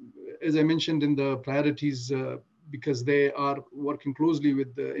 as I mentioned in the priorities, because they are working closely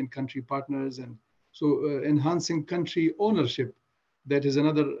with the in-country partners, and so enhancing country ownership, that is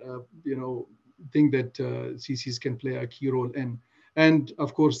another thing that CCs can play a key role in. And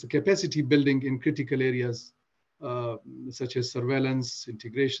of course, the capacity building in critical areas, such as surveillance,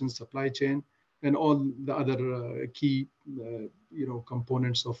 integration, supply chain, and all the other key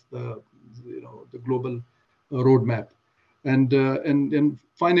components of the the global roadmap. And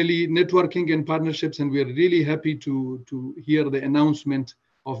finally, networking and partnerships, and we are really happy to hear the announcement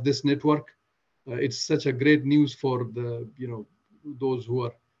of this network. It's such a great news for the those who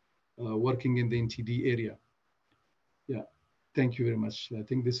are working in the NTD area. Yeah, thank you very much. I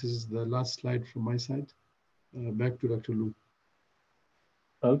think this is the last slide from my side. Back to Dr. Lu.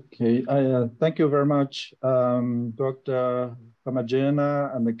 Okay, thank you very much, Dr.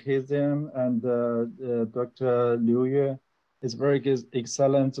 Kamajena and Kazim and Dr. Liu Yue. It's very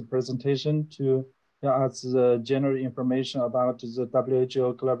excellent presentation to us general information about the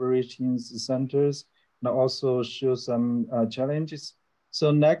WHO collaboration centers and also show some challenges.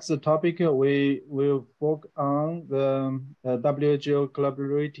 So next topic, we will focus on the WHO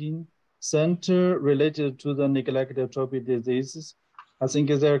collaborating center related to the neglected tropic diseases. I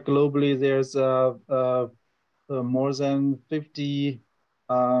think there globally, there's more than 50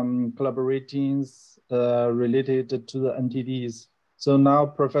 collaborating related to the NTDs. So now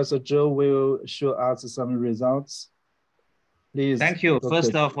Professor Zhou will show us some results. Please. Thank you.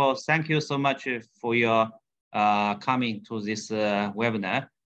 First of all, thank you so much for your coming to this webinar.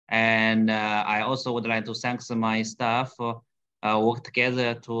 And I also would like to thank my staff for work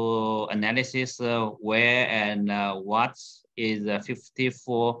together to analysis where and what is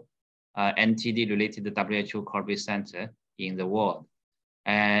 54 NTD related WHO collaboration center in the world.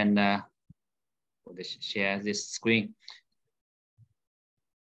 And share this screen.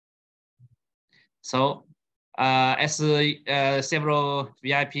 So as several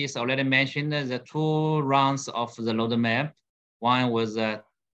VIPs already mentioned, the 2 rounds of the roadmap, one was and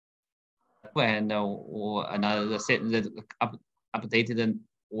another the updated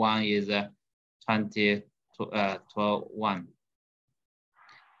one is 2021.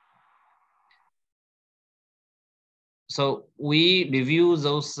 So we review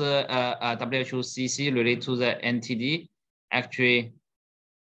those WHOCC related to the NTD. Actually,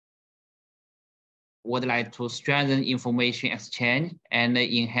 would like to strengthen information exchange and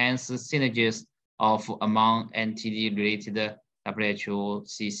enhance synergies of among NTD related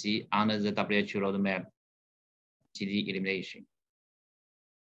WHOCC under the WHO roadmap NTD elimination.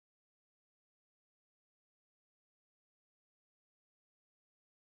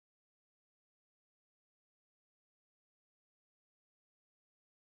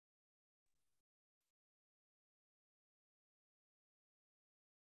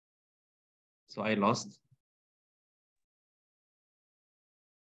 So I lost.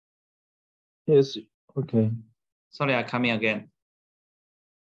 Yes, okay. Sorry, I'm coming again.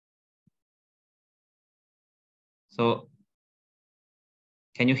 So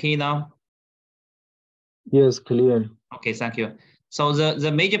can you hear now? Yes, clear. Okay, thank you. So the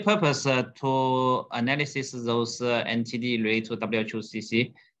major purpose to analysis those NTD related to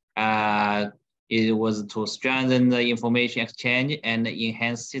WHOCC it was to strengthen the information exchange and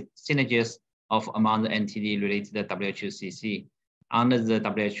enhance synergies of among the NTD related to WHOCC under the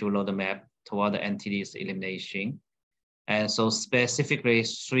WHO roadmap toward the NTD's elimination. And so specifically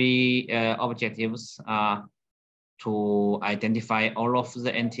 3 objectives are to identify all of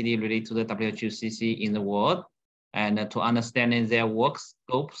the NTD related to the WHOCC in the world and to understand their work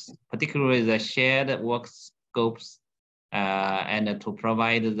scopes, particularly the shared work scopes, and to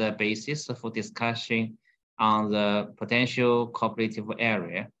provide the basis for discussion on the potential cooperative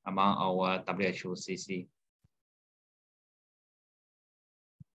area among our WHOCC.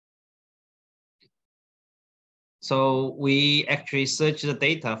 So we actually search the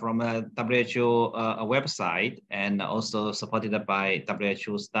data from a WHO website and also supported by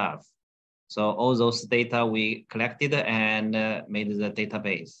WHO staff. So all those data we collected and made the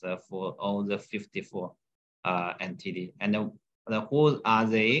database for all the 54 NTD. And who are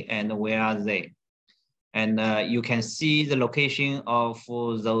they and where are they? And you can see the location of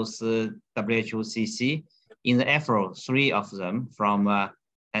those WHOCC in the Afro, 3 of them from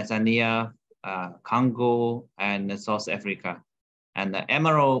Tanzania, Congo, and South Africa. And the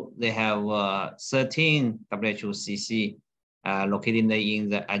Emerald, they have 13 WHO-CC located in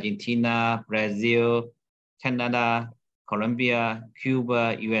the Argentina, Brazil, Canada, Colombia,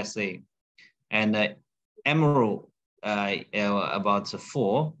 Cuba, USA. And Emerald, about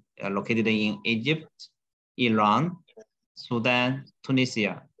 4 located in Egypt, Iran, Sudan,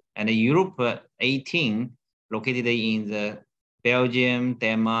 Tunisia, and Europe 18 located in the Belgium,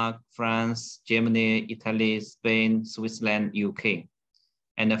 Denmark, France, Germany, Italy, Spain, Switzerland, UK.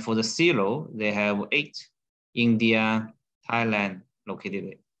 And for the Zero, they have 8, India, Thailand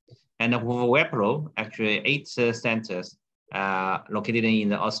located. And for Webro, actually 8 centers located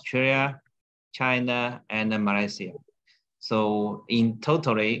in Australia, China, and Malaysia. So in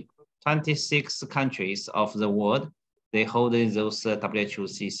totally 26 countries of the world, they hold those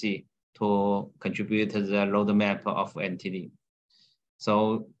WHO-CC to contribute to the roadmap of NTD.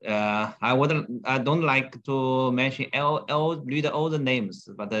 So I don't like to mention read all the names,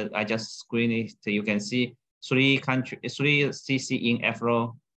 but I just screen it. You can see 3 CC in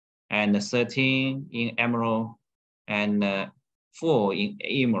Afro, and 13 in Emerald, and 4 in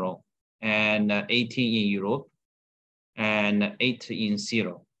Emerald, and 18 in Europe, and 8 in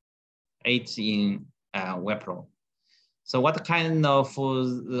Zero, 8 in Webro. So what kind of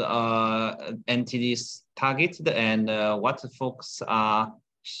entities targeted, and what focus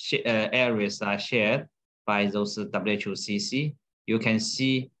areas are shared by those WHO-CC? You can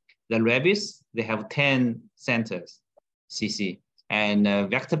see the rabies, they have 10 centers, CC. And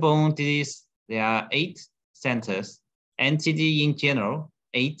vector-borne disease, there are 8 centers. NTD in general,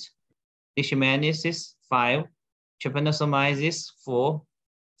 8. Leishmaniasis, 5. Trypanosomiasis, 4.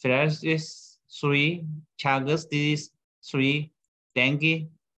 Filariasis, 3. Chagas disease, 3. Dengue,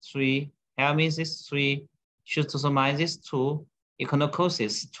 3. Helminths, 3. Schistosomiasis, 2.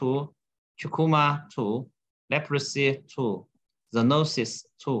 Echinococcus, 2. Chikungunya, 2. Leprosy, 2. Zoonosis,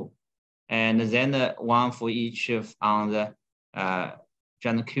 2. And then 1 for each on the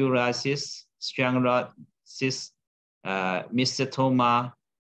Janculiosis, Strangulosis, Mycetoma,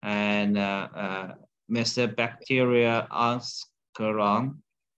 and Mycobacteria ascarum,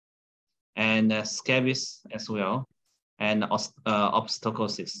 and scabies as well, and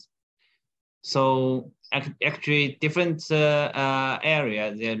obstacosis. So actually different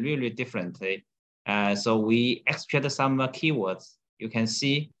areas, they're really different. So we extract some keywords. You can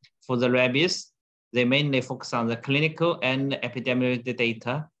see for the rabies, they mainly focus on the clinical and epidemiological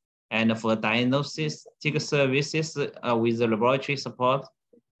data, and for diagnostic services with the laboratory support,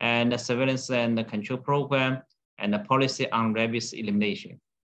 and surveillance and control program, and the policy on rabies elimination.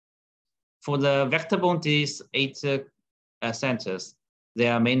 For the vector-borne disease 8 centers, they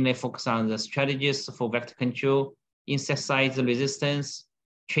are mainly focused on the strategies for vector control, insecticide resistance,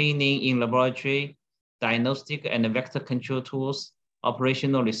 training in laboratory, diagnostic and vector control tools,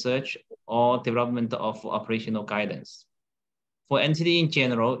 operational research, or development of operational guidance. For NTD in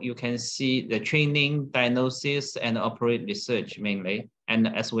general, you can see the training, diagnosis, and operate research mainly, and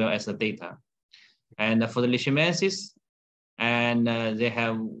as well as the data. And for the leishmaniasis, and they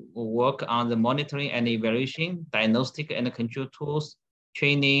have work on the monitoring and evaluation, diagnostic and control tools,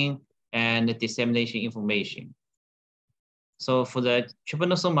 training, and dissemination information. So for the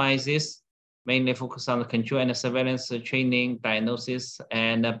trypanosomiasis, mainly focus on the control and surveillance, training, diagnosis,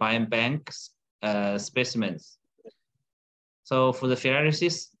 and biobank specimens. So for the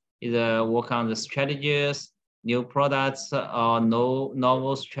filariasis, is work on the strategies, new products, or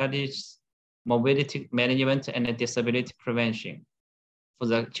novel strategies, mobility management, and disability prevention. For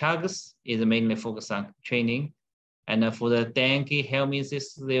the Chagas, is mainly focused on training. And for the dengue,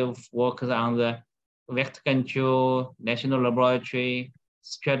 helminths, they work on the vector control, national laboratory,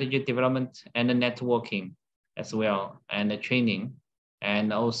 strategy development, and networking as well, and training,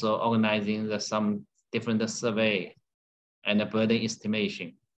 and also organizing some different survey and burden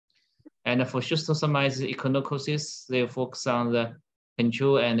estimation. And for schistosomiasis, echinococcus, they focus on the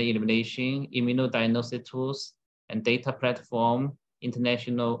control and elimination, immunodiagnostic tools, and data platform,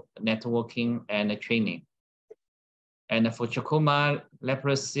 international networking, and training. And for chikungunya,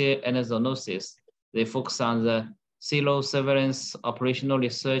 leprosy, and zoonosis, they focus on the silo surveillance, operational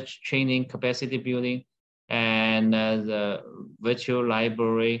research, training, capacity building, and the virtual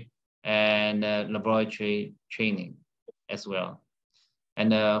library and laboratory training as well.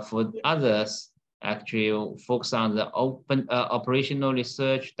 And for others, actually focus on the open operational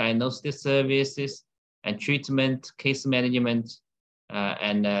research, diagnostic services, and treatment, case management,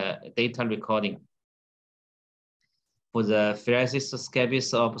 and data recording. For the filariasis,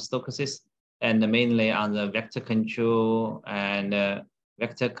 scabies, obstacosis, and mainly on the vector control and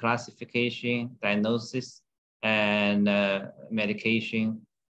vector classification, diagnosis, and medication,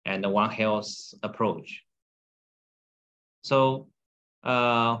 and One Health approach. So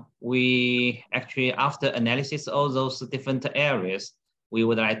we actually, after analysis of all those different areas, we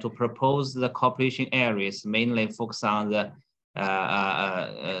would like to propose the cooperation areas, mainly focus on the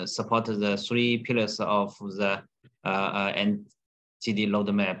support the 3 pillars of the NTD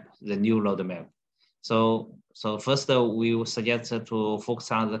roadmap, the new roadmap. So first, we will suggest to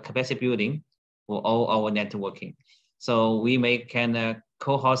focus on the capacity building for all our networking. So we can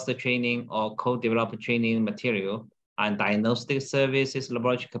co-host the training or co-develop training material on diagnostic services,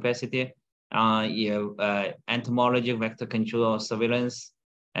 laboratory capacity, entomology, vector control, surveillance,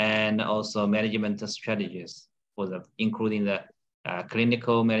 and also management strategies for the, including the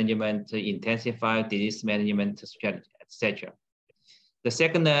clinical management, intensified disease management strategy, etc. The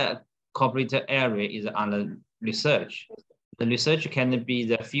second corporate area is on the research. The research can be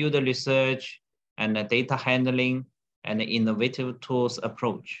the field research and the data handling and the innovative tools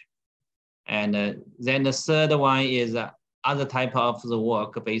approach. And then the third one is other type of the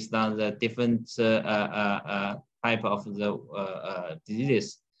work based on the different type of the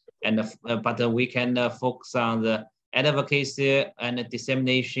diseases. And but we can focus on the advocacy and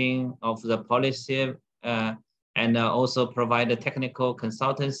dissemination of the policy, and also provide a technical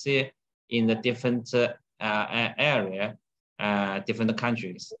consultancy in the different area, different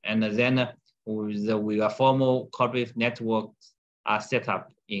countries. And then with a formal corporate networks are set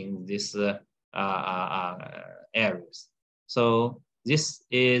up in these areas. So this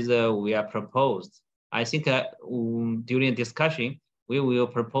is we are proposed. I think during discussion, we will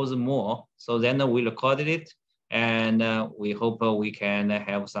propose more. So then we recorded it, and we hope we can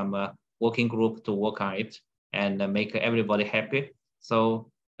have some working group to work on it and make everybody happy. So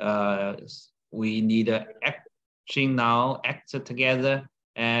we need action now, act together,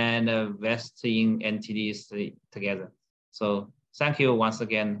 and invest in NTDs together. So thank you once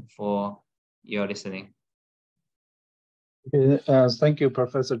again for your listening. Thank you,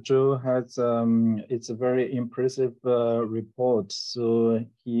 Professor Zhou. It's a very impressive report. So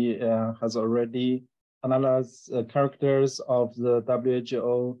he has already analyzed characters of the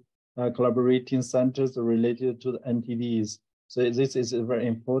WHO collaborating centers related to the NTDs. So this is very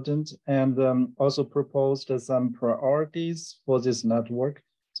important, and also proposed some priorities for this network.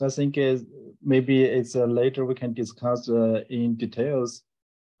 So I think maybe it's later we can discuss in details.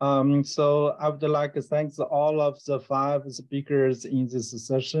 So I would like to thank all of the 5 speakers in these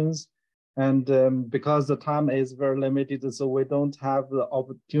sessions. And because the time is very limited, so we don't have the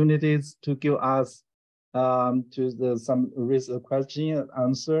opportunities to give us some question and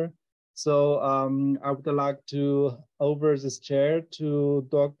answer. So I would like to over this chair to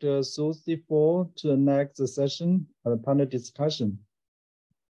Dr. Susie for to the next session, panel discussion.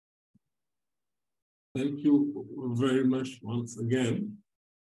 Thank you very much once again.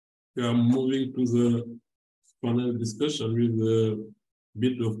 We are moving to the panel discussion with a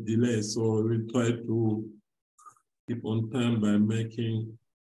bit of delay, so we'll try to keep on time by making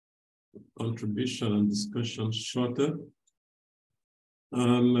contribution and discussion shorter.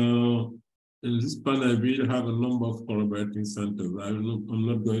 And in this panel, we have a number of collaborating centers. I'm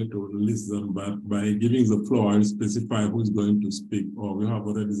not going to list them, but by giving the floor, I'll specify who's going to speak, or we have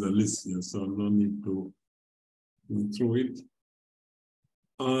already the list here, so no need to go through it.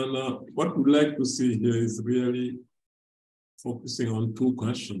 And what we'd like to see here is really focusing on 2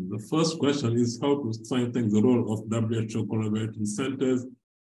 questions. The first question is how to strengthen the role of WHO collaborating centers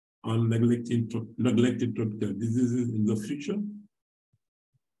on neglected tropical diseases in the future.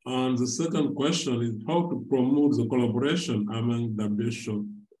 And the second question is how to promote the collaboration among WHO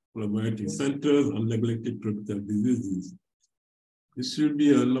collaborating centers on neglected tropical diseases. This should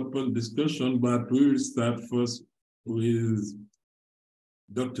be an open discussion, but we will start first with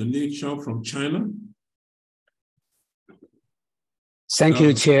Dr. Ni Chao from China. Thank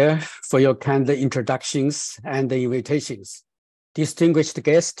you, Chair, for your kind introductions and the invitations. Distinguished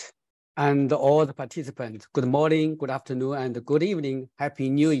guests and all the participants, good morning, good afternoon, and good evening. Happy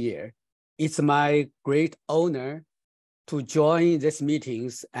New Year. It's my great honor to join these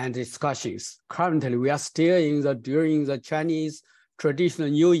meetings and discussions. Currently, we are still during the Chinese traditional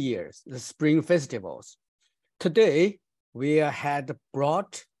New Year's, the Spring festivals. Today, we had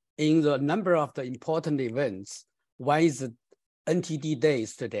brought in the number of the important events. One is the NTD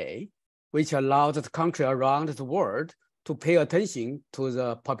days today, which allows the country around the world to pay attention to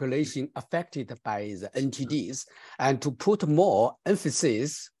the population affected by the NTDs and to put more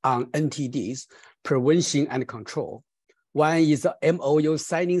emphasis on NTDs, prevention and control. One is the MOU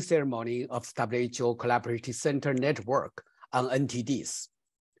signing ceremony of WHO Collaborative Center Network on NTDs.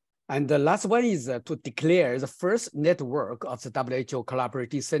 And the last one is to declare the first network of the WHO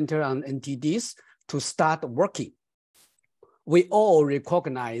Collaborative Center on NTDs to start working. We all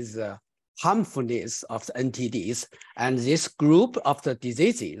recognize the harmfulness of the NTDs, and this group of the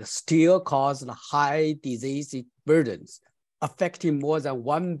diseases still cause high disease burdens, affecting more than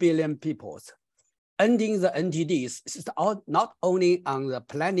 1 billion people. Ending the NTDs is not only on the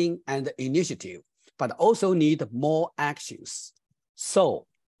planning and initiative, but also need more actions. So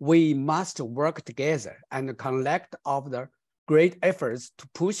we must work together and collect all the great efforts to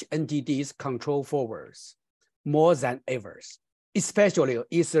push NTDs control forwards more than ever. Especially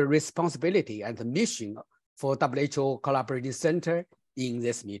is the responsibility and the mission for WHO Collaborative Center in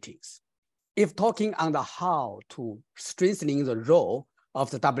these meetings. If talking on the how to strengthening the role of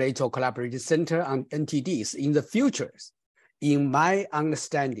the WHO Collaborative Center on NTDs in the future, in my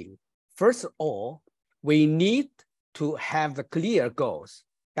understanding, first of all, we need to have the clear goals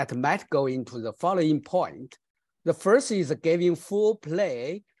that might go into the following point. The first is giving full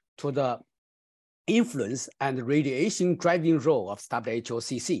play to the influence and radiation driving role of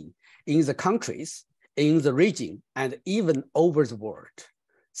WHOCC in the countries, in the region, and even over the world.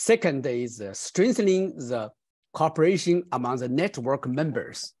 Second is strengthening the cooperation among the network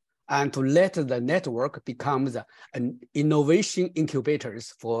members and to let the network become an innovation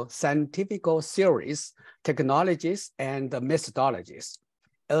incubators for scientific theories, technologies, and methodologies,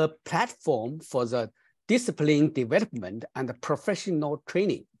 a platform for the discipline development and professional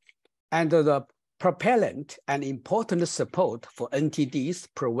training, and the propellant and important support for NTDs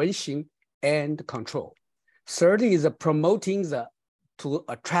prevention and control. Third is promoting to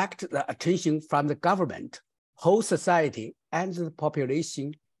attract the attention from the government, whole society, and the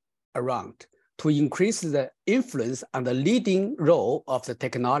population around to increase the influence on the leading role of the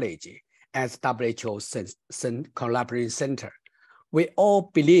technology as WHO Collaborative Center. We all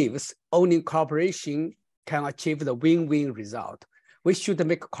believe only cooperation can achieve the win-win result. We should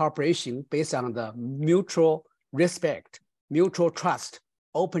make cooperation based on the mutual respect, mutual trust,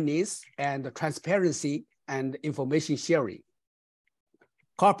 openness, and transparency and information sharing.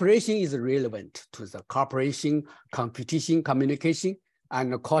 Cooperation is relevant to the cooperation, competition, communication,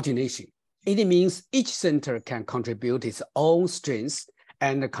 and coordination. It means each center can contribute its own strengths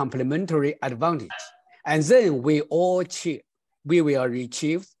and complementary advantage. And then we will achieve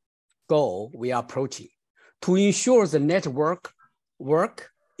goal we are approaching. To ensure the network work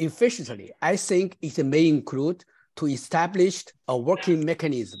efficiently, I think it may include to establish a working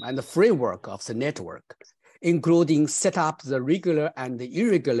mechanism and the framework of the network, including set up the regular and the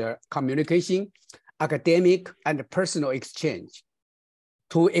irregular communication, academic and personal exchange,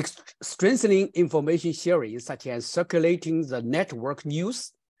 to strengthening information sharing, such as circulating the network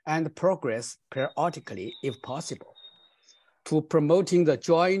news and progress periodically if possible, to promoting the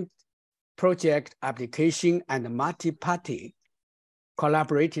joint project application and multi-party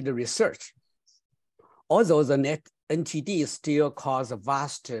collaborated research. Although the NTD still cause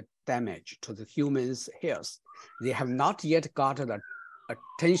vast damage to the human's health, they have not yet gotten the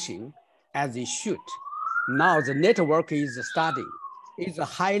attention as they should. Now the network is starting. It's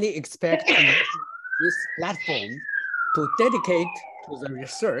highly expected this platform to dedicate to the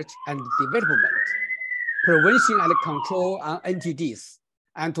research and development, prevention and control on NTDs,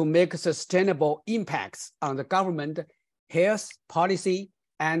 and to make sustainable impacts on the government, health policy,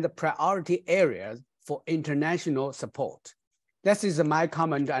 and priority areas for international support. That is my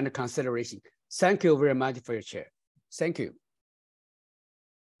comment and consideration. Thank you very much for your chair. Thank you.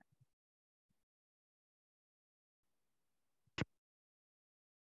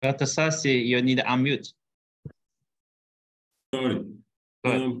 Dr. Sassi, you need to unmute. Sorry.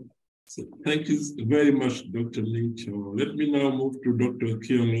 So thank you very much, Dr. Lin Cho. Let me now move to Dr.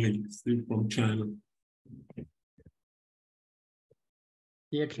 Kyung Lee, still from China.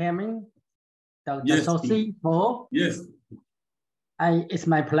 Dear Chairman, Dr. Yes, Sassi Cho. Yes. It's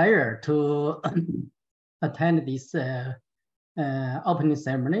my pleasure to attend this opening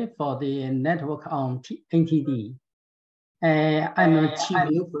ceremony for the network on NTD. I'm a chief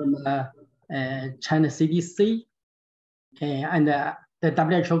from China CDC and the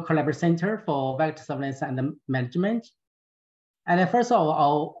WHO Collaborative Center for Vector Surveillance and Management. And first of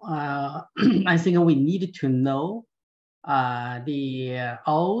all, I think we need to know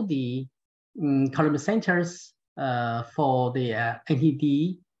all the collaborative centers for the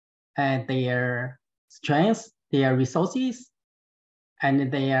NTD and their strengths, their resources,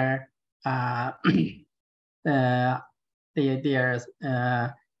 and their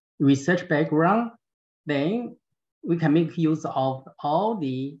research background. Then we can make use of all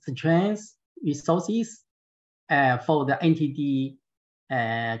the strengths, resources, for the NTD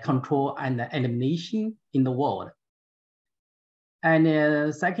control and elimination in the world.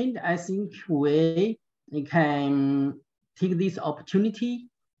 And second, I think we can take this opportunity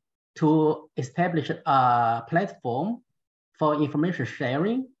to establish a platform for information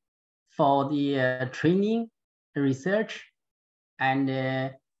sharing, for the training, research, and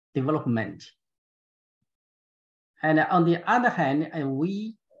development. And on the other hand,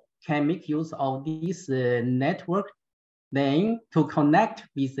 we can make use of this network then to connect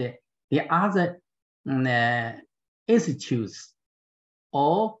with the other institutes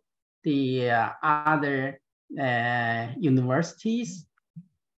or the other universities.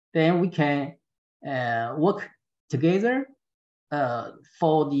 Then we can work together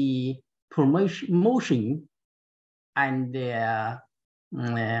for the promotion and the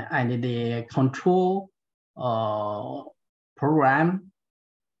control program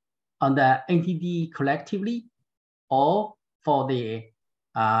on the NTD collectively, or for the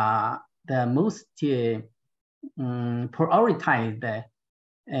most prioritized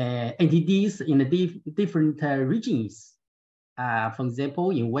NTDs in the different regions. For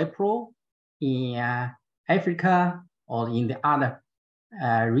example, in WebPro, in Africa, or in the other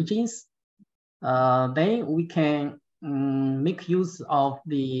regions. Then we can make use of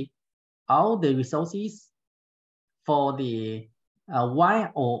all the resources for the one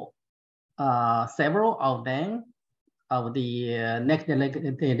or several of them of the next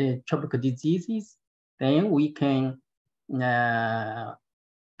tropical diseases. Then we can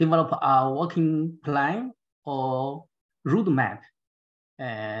develop a working plan or roadmap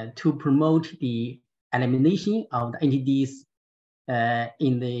to promote the elimination of the NTDs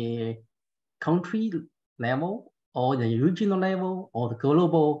in the country level, or the regional level, or the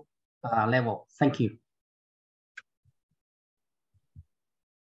global level. Thank you.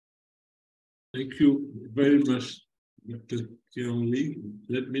 Thank you very much, Dr. Kyung Lee.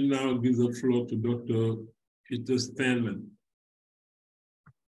 Let me now give the floor to Dr. Peter Stanman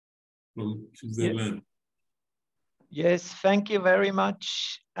from Switzerland. Yes, thank you very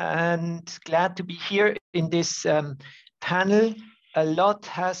much, and glad to be here in this panel. A lot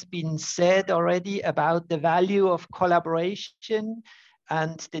has been said already about the value of collaboration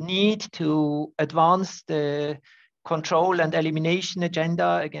and the need to advance the control and elimination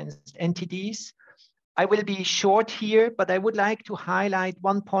agenda against NTDs. I will be short here, but I would like to highlight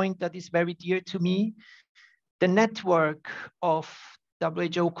one point that is very dear to me. The network of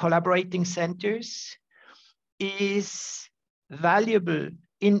WHO collaborating centers is valuable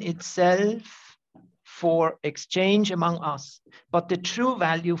in itself for exchange among us. But the true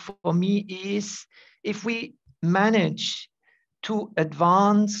value for me is if we manage to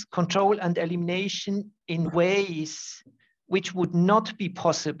advance control and elimination in ways which would not be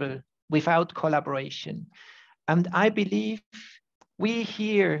possible without collaboration. And I believe we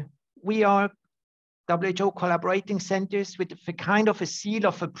here, we are WHO collaborating centers with a kind of a seal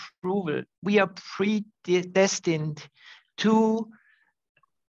of approval. We are predestined to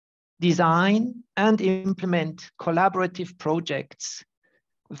design and implement collaborative projects,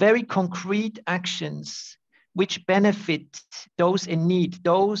 very concrete actions which benefit those in need,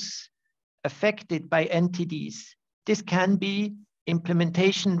 those affected by NTDs. This can be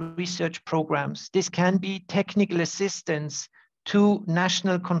implementation research programs. This can be technical assistance to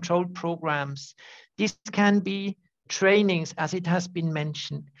national control programs. This can be trainings, as it has been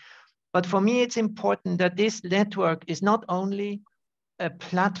mentioned. But for me, it's important that this network is not only a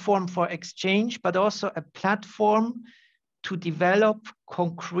platform for exchange, but also a platform to develop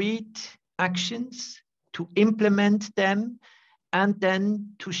concrete actions, to implement them, and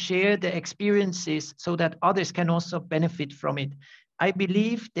then to share the experiences so that others can also benefit from it. I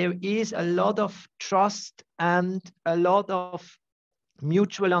believe there is a lot of trust and a lot of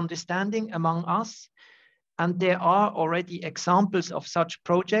mutual understanding among us. And there are already examples of such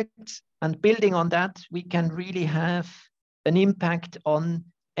projects. And building on that, we can really have an impact on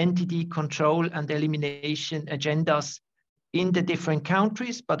NTD control and elimination agendas in the different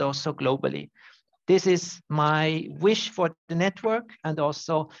countries, but also globally. This is my wish for the network and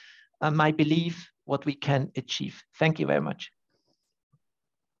also my belief what we can achieve. Thank you very much.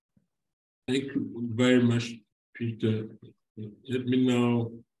 Thank you very much, Peter. Let me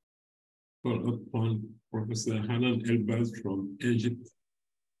now call upon Professor Hanan Elbaz from Egypt.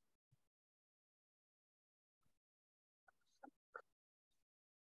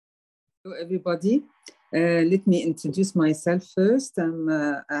 Hello, everybody. Let me introduce myself first. I'm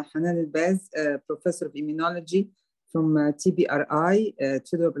Hanan Elbaz, Professor of Immunology from TBRI,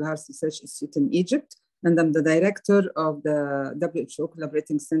 Tudor Bilharzs Research Institute in Egypt, and I'm the director of the WHO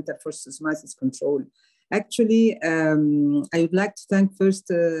Collaborating Center for Schistosomiasis Control Actually, I would like to thank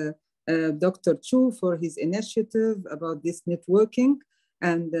first Dr. Chu for his initiative about this networking.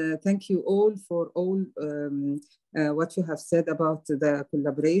 And thank you all for all what you have said about the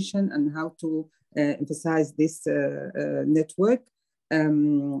collaboration and how to emphasize this network.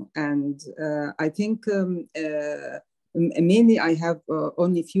 I think mainly I have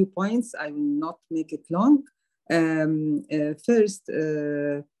only a few points. I will not make it long. First,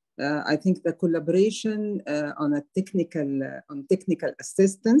 I think the collaboration on technical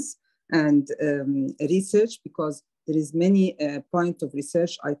assistance and research, because there is many point of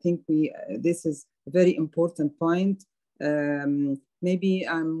research. I think this is a very important point. Maybe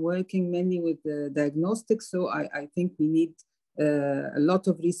I'm working mainly with diagnostics, so I think we need a lot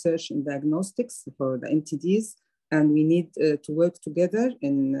of research in diagnostics for the NTDs, and we need to work together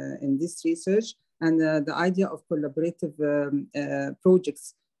in this research. And the idea of collaborative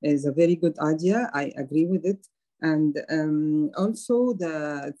projects is a very good idea. I agree with it. And also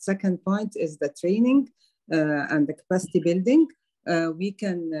the second point is the training and the capacity building. We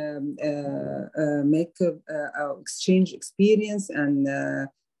can make exchange experience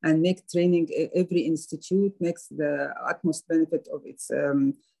and make training. Every institute makes the utmost benefit of its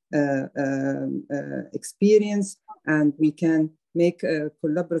experience, and we can make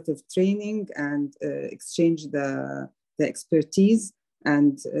collaborative training and exchange the expertise.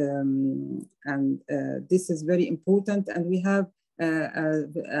 And this is very important. And we have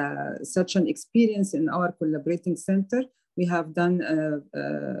such an experience in our collaborating center. We have done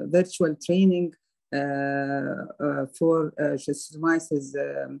virtual training for schistosomiasis,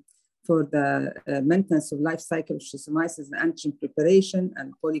 for the maintenance of life cycle of schistosomiasis and antigen preparation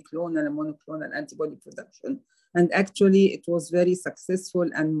and polyclonal and monoclonal antibody production. And actually it was very successful,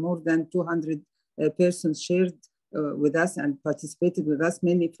 and more than 200 persons shared with us and participated with us,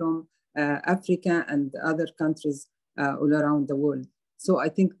 mainly from Africa and other countries all around the world. So I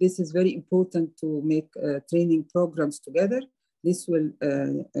think this is very important to make training programs together. This will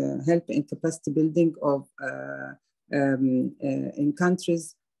help in capacity building of in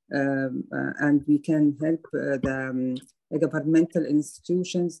countries, and we can help the governmental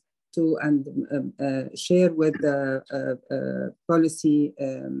institutions to share with the policy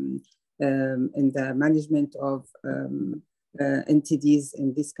in the management of NTDs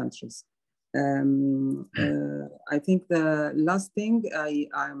in these countries. I think the last thing,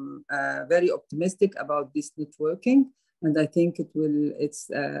 I'm very optimistic about this networking, and I think it's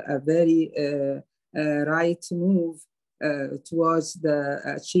a very right move towards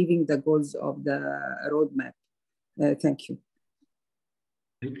achieving the goals of the roadmap. Thank you.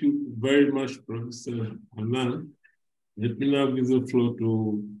 Thank you very much, Professor Hanan. Let me now give the floor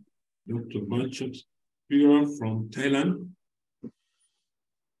to Dr. Banchat from Thailand.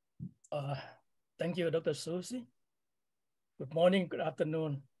 Thank you, Dr. Susie. Good morning, good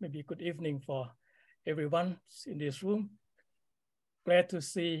afternoon, maybe good evening for everyone in this room. Glad to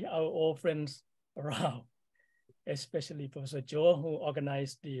see our old friends around, especially Professor Joe, who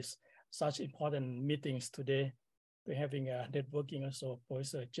organized these such important meetings today. We're having a networking also,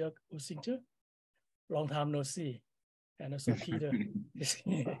 Professor Dirk Usinger, long time no see, and also Peter.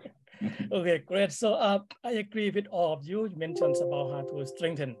 Okay, great. So I agree with all of you. You mentioned about how to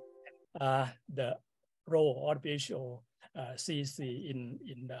strengthen the role of WHO CC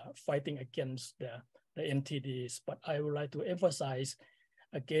in fighting against the NTDs. But I would like to emphasize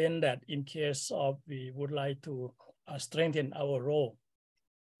again that in case of we would like to strengthen our role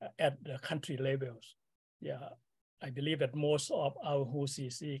at the country levels. Yeah, I believe that most of our WHO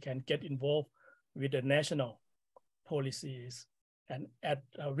CC can get involved with the national policies, and at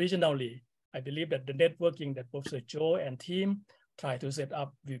regionally, I believe that the networking that Professor Joe and team try to set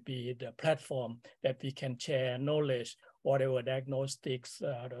up will be the platform that we can share knowledge, whatever diagnostics,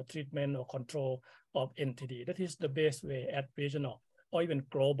 the treatment or control of NTD. That is the best way at regional or even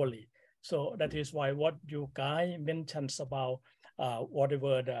globally. So that is why what you guys mentioned about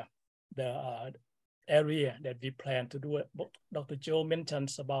whatever the area that we plan to do. Dr. Joe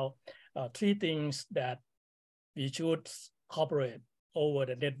mentions about 3 things that we should cooperate over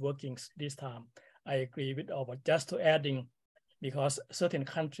the networking this time. I agree with all, but just to adding, because certain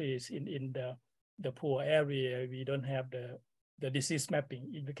countries in the poor area, we don't have the disease mapping.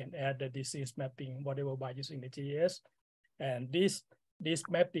 If we can add the disease mapping, whatever, by using the GIS, and this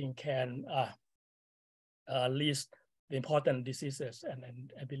mapping can list the important diseases,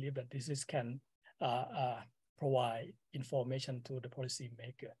 and I believe that this can provide information to the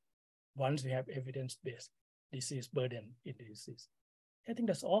policymaker once we have evidence-based disease burden in the disease. I think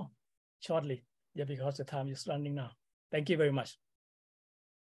that's all shortly, yeah, because the time is running now. Thank you very much.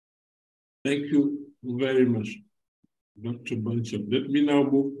 Thank you very much, Dr. Banchab. Let me now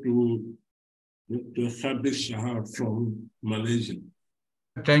move to Dr. Khadir Shahar from Malaysia.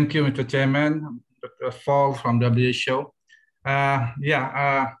 Thank you, Mr. Chairman. Dr. Fall from WHO.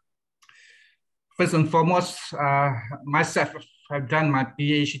 First and foremost, myself have done my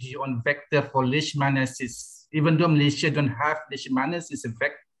PhD on vector for leishmaniasis. Even though Malaysia don't have leishmaniasis, it's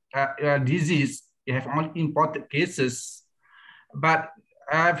a disease. You have only imported cases, but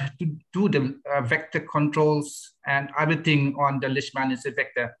I have to do the vector controls and everything on the leishmaniasis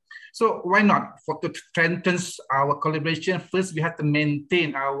vector. So why not? To strengthen our collaboration, first we have to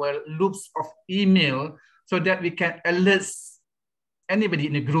maintain our loops of email so that we can alert anybody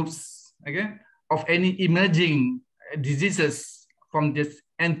in the groups, okay, of any emerging diseases from this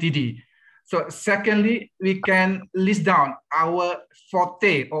NTD. So secondly, we can list down our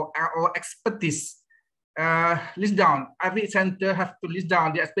forte or our expertise. List down, every center have to list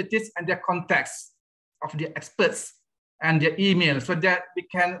down their expertise and their contacts of the experts and their email so that we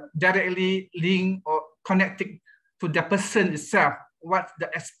can directly link or connect it to the person itself, what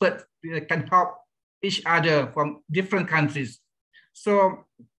the expert can help each other from different countries. The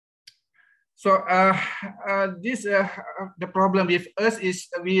problem with us is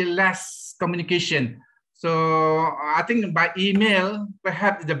we less communication. So I think by email,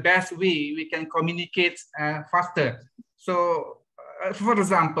 perhaps the best way we can communicate faster. So for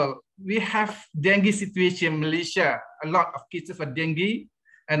example, we have dengue situation in Malaysia, a lot of cases for dengue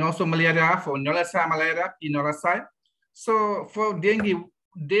and also malaria for Nullasa malaria, P-Nullasa. So for dengue,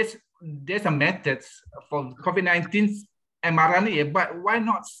 there's a method for COVID-19 mRNA, but why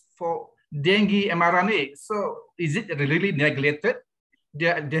not for dengue mRNA? So is it really neglected?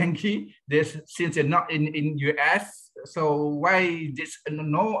 The dengue, since they're not in US, so why there's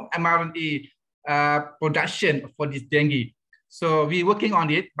no mRNA production for this dengue? So we're working on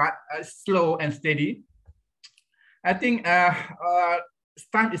it, but slow and steady. I think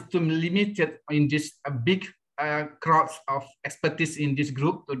time is too limited in this big crowds of expertise in this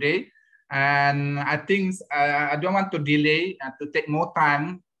group today. And I think I don't want to delay to take more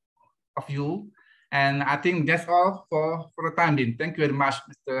time of you. And I think that's all for the time being. Thank you very much,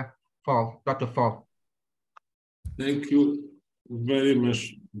 Mr. Fall, Dr. Fall. Thank you very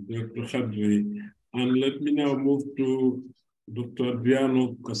much, Dr. Khadri. And let me now move to Dr.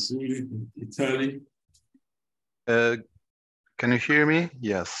 Adriano Casuli, Italy. Can you hear me?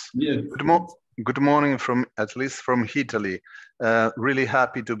 Yes. Yes. Good morning at least from Italy. Really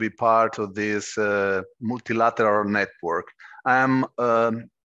happy to be part of this multilateral network. I'm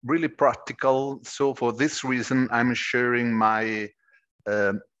really practical, so for this reason I'm sharing my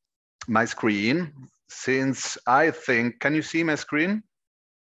my screen, since I think, can you see my screen?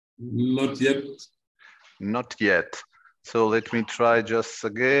 Not yet. Not yet. So let me try just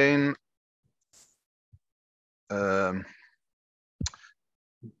again.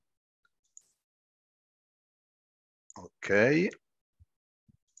 Okay.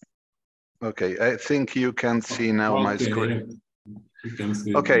 Okay, I think you can see now my screen. You can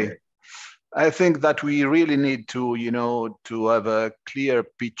see. Okay. I think that we really need to, to have a clear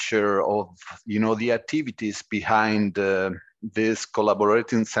picture of, the activities behind this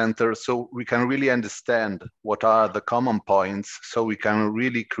collaborating center, so we can really understand what are the common points, so we can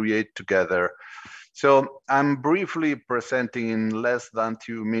really create together. So I'm briefly presenting in less than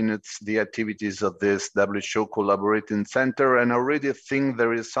 2 minutes the activities of this WHO Collaborating Center, and I already think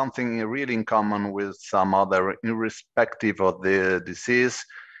there is something really in common with some other, irrespective of the disease.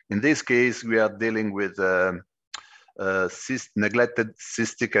 In this case, we are dealing with neglected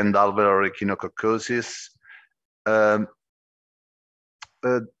cystic and alveolar echinococcosis.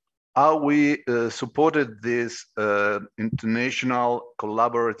 How we supported this international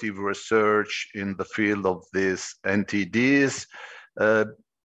collaborative research in the field of these NTDs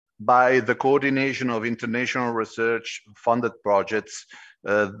by the coordination of international research funded projects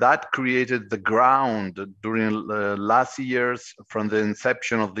that created the ground during last years from the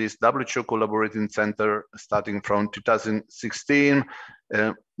inception of this WHO Collaborating Center starting from 2016.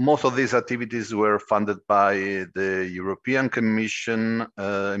 Most of these activities were funded by the European Commission,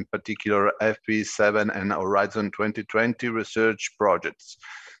 in particular FP7 and Horizon 2020 research projects.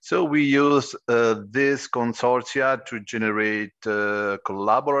 So we use this consortia to generate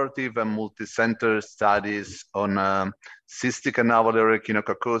collaborative and multi-center studies on cystic and alveolar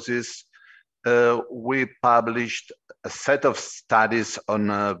echinococcosis. We published a set of studies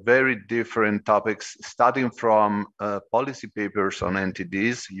on very different topics, starting from policy papers on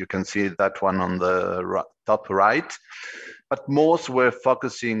NTDs. You can see that one on the top right, but most were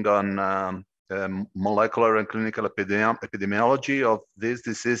focusing on molecular and clinical epidemiology of these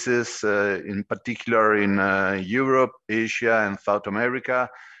diseases, in particular in Europe, Asia, and South America.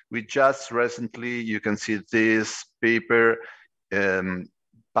 We just recently, you can see this paper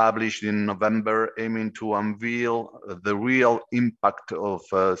published in November, aiming to unveil the real impact of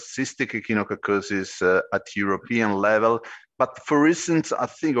cystic echinococcosis at European level. But for instance,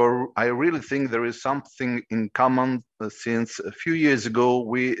 I really think there is something in common since a few years ago,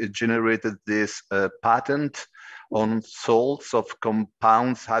 we generated this patent on salts of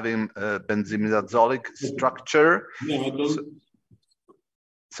compounds having a benzimidazolic structure. No,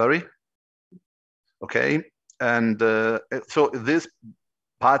 sorry? Okay, and so this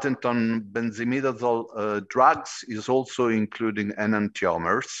patent on benzimidazole drugs is also including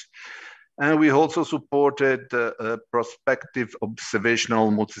enantiomers. And we also supported prospective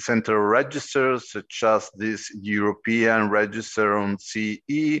observational multicenter registers, such as this European register on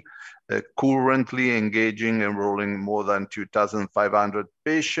CE, currently enrolling more than 2,500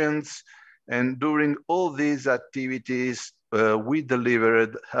 patients. And during all these activities, we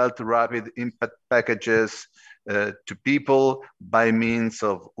delivered health rapid impact packages to people by means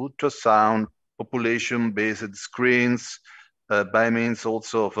of ultrasound, population-based screens, by means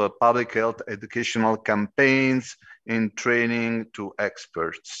also of public health educational campaigns in training to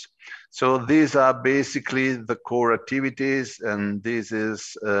experts. So these are basically the core activities, and this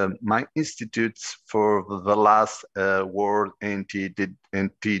is my institutes for the last World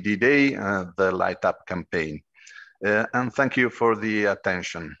NTD Day, the Light Up campaign. And thank you for the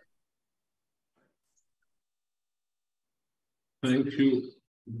attention. Thank you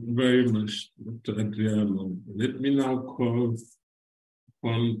very much, Dr. Adriano. Let me now call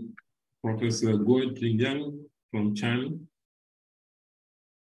on Professor Guo Jingyang from China.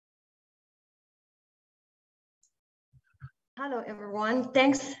 Hello, everyone.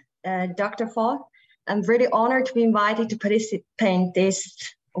 Thanks, Dr. Falk. I'm really honored to be invited to participate in this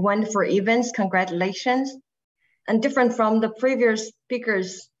wonderful event. Congratulations. And different from the previous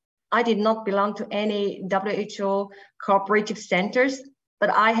speakers, I did not belong to any WHO cooperative centers, but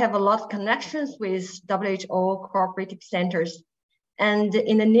I have a lot of connections with WHO cooperative centers. And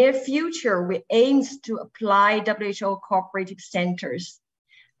in the near future, we aim to apply WHO cooperative centers.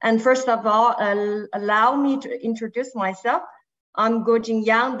 And first of all, allow me to introduce myself. I'm Guo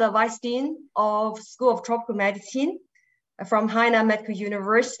Jingyang, the Vice Dean of School of Tropical Medicine from Hainan Medical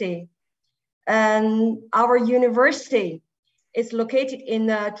University. And our university is located in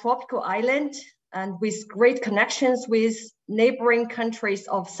a tropical island and with great connections with neighboring countries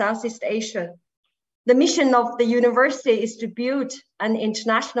of Southeast Asia. The mission of the university is to build an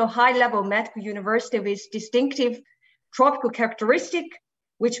international high-level medical university with distinctive tropical characteristics,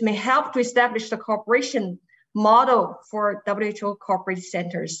 which may help to establish the cooperation model for WHO cooperative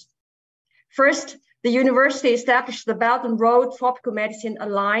centers. First, the university established the Belt and Road Tropical Medicine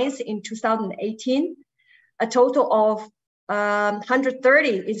Alliance in 2018. A total of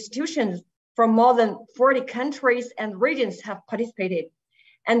 130 institutions from more than 40 countries and regions have participated.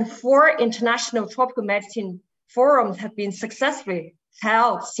 And 4 international tropical medicine forums have been successfully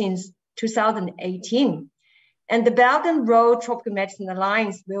held since 2018. And the Belt and Road Tropical Medicine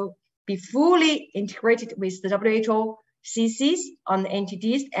Alliance will be fully integrated with the WHO CCs on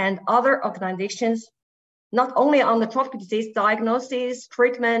NTDs and other organizations, not only on the tropical disease diagnosis,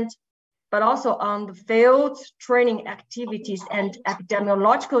 treatment, but also on the field training activities and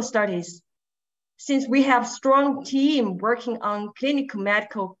epidemiological studies. Since we have a strong team working on clinical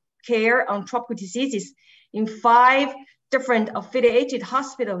medical care on tropical diseases in 5 different affiliated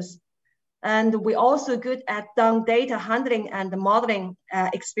hospitals, and we also good at data handling and modeling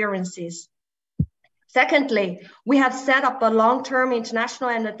experiences. Secondly, we have set up a long-term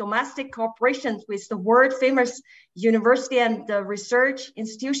international and domestic cooperations with the world-famous university and the research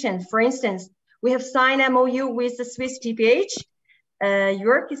institutions. For instance, we have signed MOU with the Swiss TPH,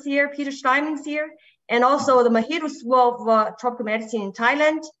 Jörg is here, Peter Steinman is here, and also the Mahidol School of Tropical Medicine in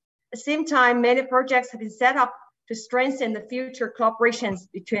Thailand. At the same time, many projects have been set up to strengthen the future cooperations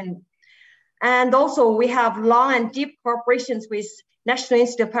between. And also we have long and deep cooperations with National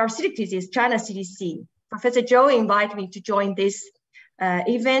Institute of Parasitic Disease, China CDC. Professor Zhou invited me to join this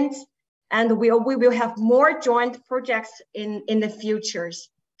event, and we will have more joint projects in the futures.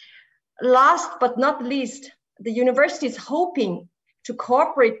 Last but not least, the university is hoping to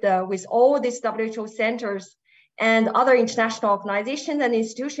cooperate with all these WHO centers and other international organizations and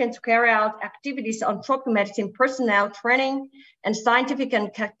institutions to carry out activities on tropical medicine personnel training and scientific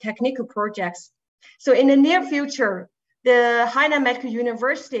and technical projects. So in the near future, the Hainan Medical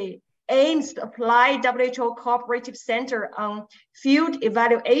University aims to apply WHO cooperative center on field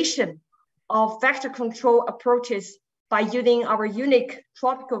evaluation of vector control approaches by using our unique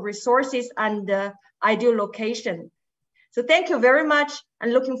tropical resources and ideal location. So thank you very much,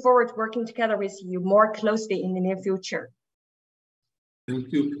 and looking forward to working together with you more closely in the near future.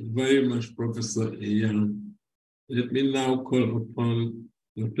 Thank you very much, Professor Yang. Let me now call upon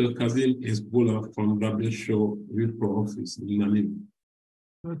Dr. Kazim Isbula from WHO Wipro office in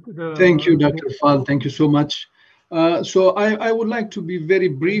Namibia. Thank you, Dr. Fall. Thank you so much. So I would like to be very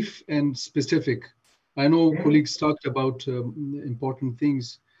brief and specific. I know colleagues talked about important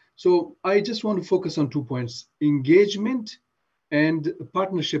things. So I just want to focus on 2 points: engagement and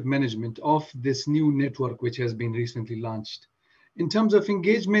partnership management of this new network, which has been recently launched. In terms of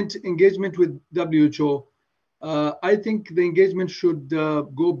engagement with WHO, I think the engagement should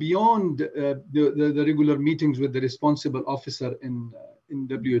go beyond the regular meetings with the responsible officer in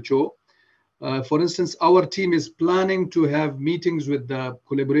WHO. For instance, our team is planning to have meetings with the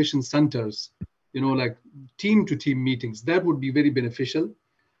collaboration centers, like team-to-team meetings. That would be very beneficial.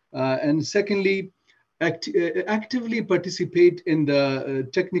 And secondly, actively participate in the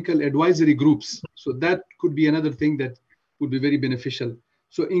technical advisory groups. So that could be another thing that would be very beneficial.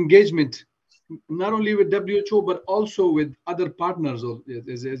 So engagement, not only with WHO, but also with other partners,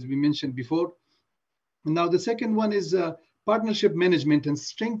 as we mentioned before. Now, the second one is partnership management and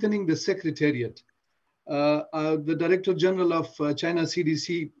strengthening the secretariat. The Director General of China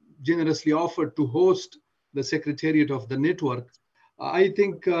CDC generously offered to host the secretariat of the network. I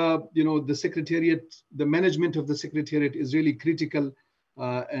think, the secretariat, the management of the secretariat is really critical.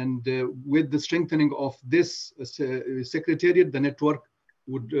 And with the strengthening of this secretariat, the network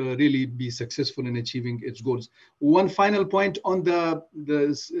would really be successful in achieving its goals. One final point on the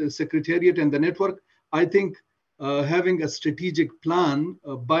secretariat and the network, I think having a strategic plan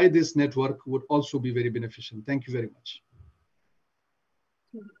by this network would also be very beneficial. Thank you very much.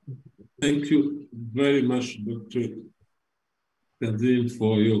 Thank you very much, Dr. Kazim,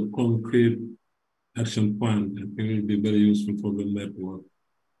 for your concrete action plan. I think it will be very useful for the network.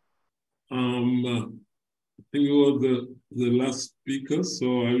 I think you were the last speaker,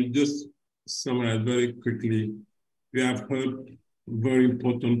 so I will just summarize very quickly. We have heard very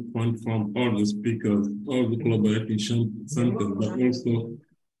important point from all the speakers, all the collaboration centers, but also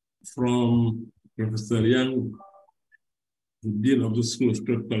from Professor Yang, the Dean of the School of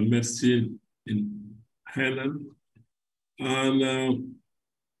Tropical Medicine in Hainan. And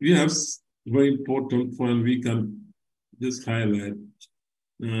we have very important point we can just highlight.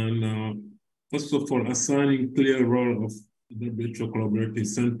 And first of all, assigning clear role of the WHO collaborative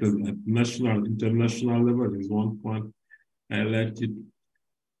centers at national, international level is one point highlighted.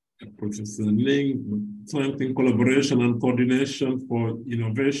 Professor Ling, strengthening collaboration and coordination for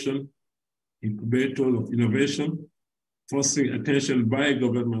innovation, incubators of innovation, forcing attention by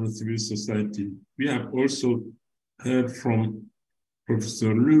government and civil society. We have also heard from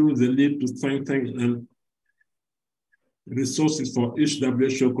Professor Liu the need to strengthen and resources for each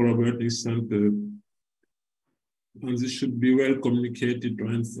WHO collaborative center. And this should be well communicated to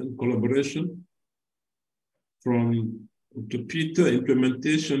enhance collaboration. From Dr. Peter,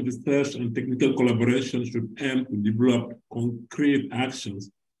 implementation, research, and technical collaboration should aim to develop concrete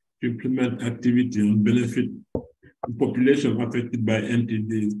actions to implement activity and benefit the population affected by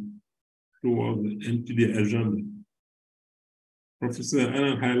NTD towards the NTD agenda. Professor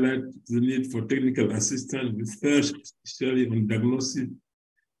Allen highlighted the need for technical assistance, research, especially on diagnosis,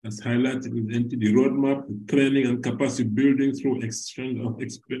 as highlighted in the NTD roadmap, training and capacity building through exchange of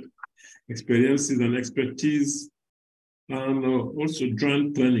experiences and expertise, and also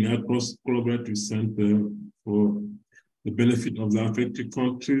joint training across collaborative centers for the benefit of the affected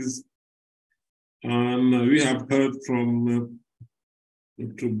countries. And we have heard from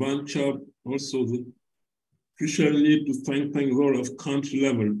Dr. Banchab also the crucial need to strengthen the role of country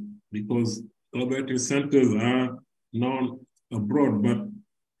level, because collaborative centers are known abroad, but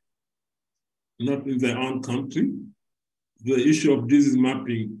not in their own country. The issue of disease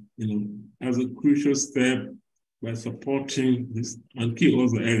mapping, as a crucial step by supporting this and key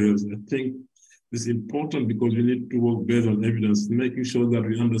other areas. I think this is important because we need to work based on evidence, making sure that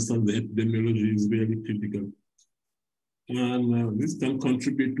we understand the epidemiology is really critical. And this can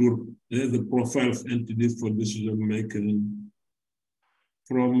contribute to the profile of entities for decision making.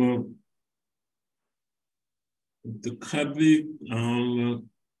 From the Kadri,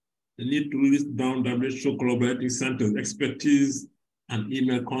 the need to list down WHO collaborating centers, expertise, and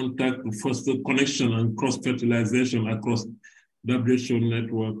email contact to foster connection and cross-fertilization across WHO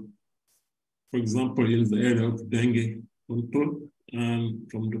network. For example, in the area of dengue control. And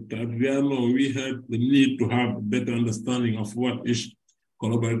from Dr. Adriano, we had the need to have a better understanding of what each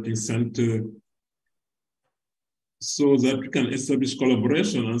collaborating center so that we can establish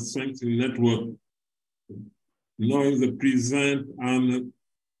collaboration and strengthen network, knowing the present and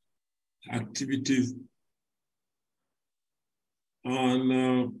activities.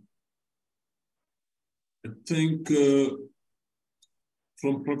 And I think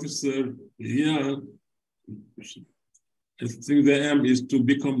from Professor Yang, I think the aim is to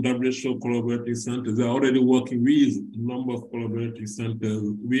become WHO collaborating centers. They're already working with a number of collaborating centers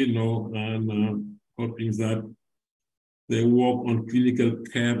we know, and hoping that they work on clinical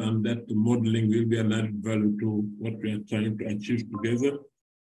care and that the modeling will be an added value to what we are trying to achieve together.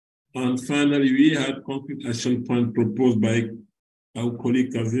 And finally, we had concrete action plan proposed by our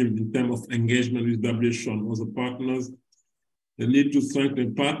colleague Kazim in terms of engagement with WHO and other partners. The need to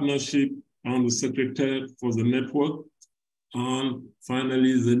strengthen partnership on the secretariat for the network. And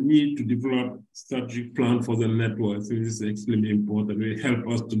finally, the need to develop strategic plan for the network. So this is extremely important. It will help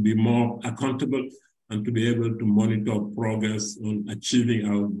us to be more accountable and to be able to monitor progress on achieving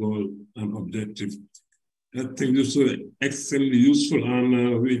our goal and objectives. I think this is extremely useful,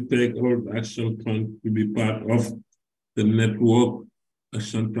 and we take all the action plan to be part of the network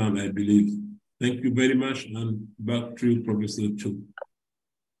action plan, I believe. Thank you very much, and back to you, Professor Chu.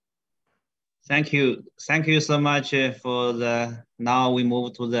 Thank you. Thank you so much for the, now we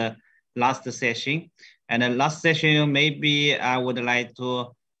move to the last session. And the last session, maybe I would like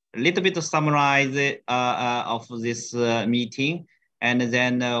to a little bit to summarize of this meeting. And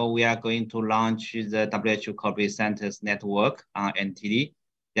then we are going to launch the WHO Corporate Centers Network on NTD,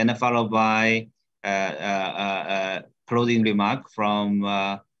 then followed by closing remark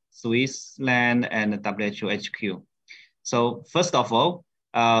from Switzerland and WHO HQ. So first of all,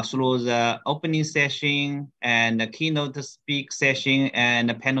 through the opening session and the keynote speak session and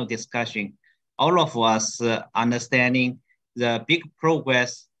the panel discussion, all of us understanding the big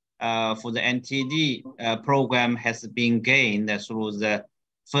progress for the NTD program has been gained through the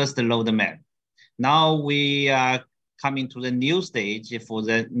first roadmap. Now we are coming to the new stage for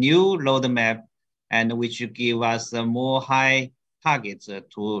the new roadmap, and which give us more high targets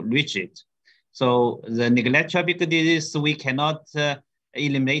to reach it. So the neglectable disease, we cannot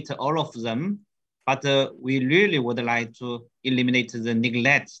eliminate all of them, but we really would like to eliminate the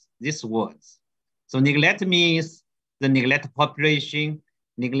neglect, these words. So neglect means the neglect population,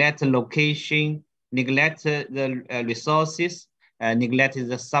 neglect location, neglect the resources, neglect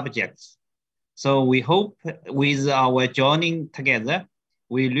the subjects. So we hope with our joining together,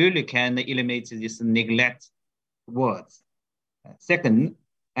 we really can eliminate this neglect words. Second,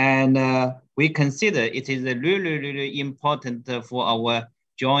 and we consider it is really, really important for our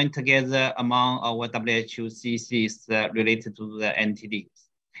join together among our WHOCCs related to the NTDs.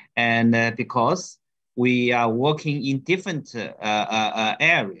 And because we are working in different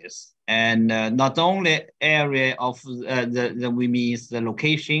areas, and not only area of we mean the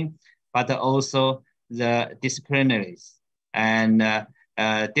location, but also the disciplinaries and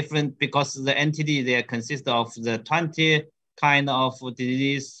different, because the NTD they consist of the 20 kind of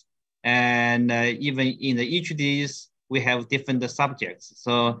disease, and even in each disease we have different subjects.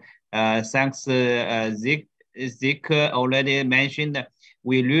 So thanks Zik already mentioned,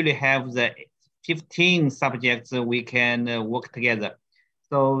 we really have the 15 subjects we can work together.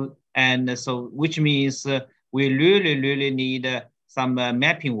 So which means we really need some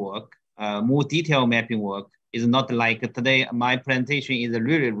mapping work, more detailed mapping work. It's not like today my presentation is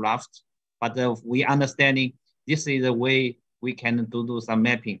really rough, but we understanding this is the way we can do some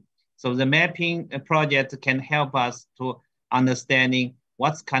mapping. So the mapping project can help us to understanding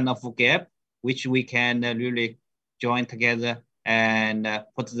what's kind of gap, which we can really join together and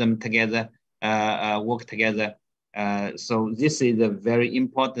put them together, work together. So this is a very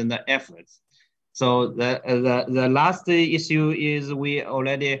important effort. So the last issue is we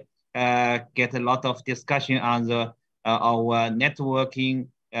already get a lot of discussion on the our networking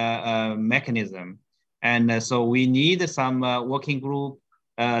mechanism. And so we need some working group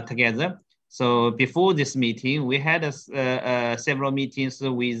together. So before this meeting, we had several meetings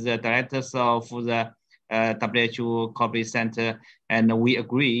with the directors of the WHO Corporate Center, and we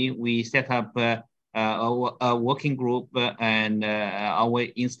agree, we set up a working group, and our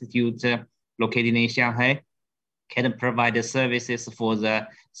institute located in Shanghai can provide the services for the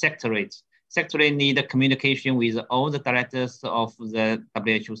sectorate. Sectorate need communication with all the directors of the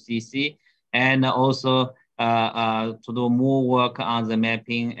WHOCC, and also to do more work on the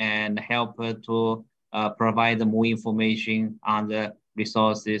mapping and help to provide more information on the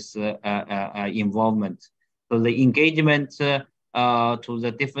resources involvement. So the engagement to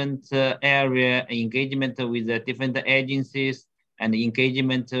the different area, engagement with the different agencies, and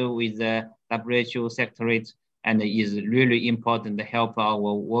engagement with the WHO secretariat, and is really important to help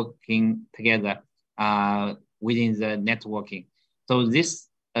our working together within the networking. So this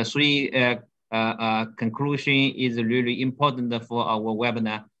three conclusion is really important for our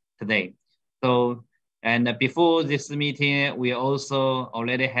webinar today. So, and before this meeting, we also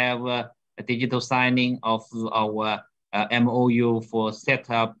already have a digital signing of our MOU for set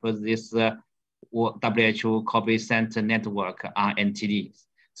up this WHO Corporate Center network on NTD.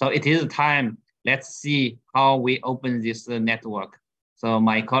 So it is time, let's see how we open this network. So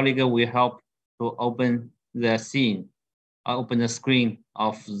my colleague will help to open the scene, open the screen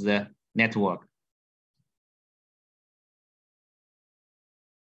of the network.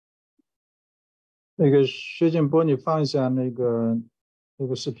 那个薛建波，你放一下那个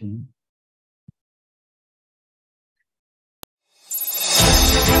视频。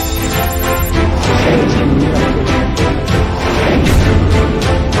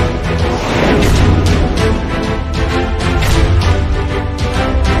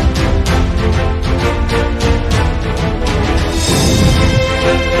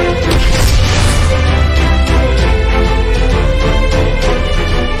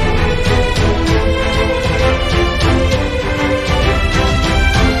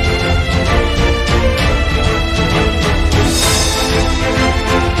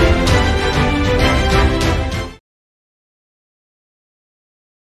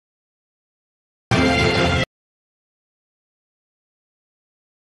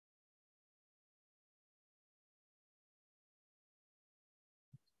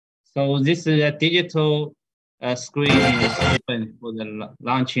So this is a digital screen is open for the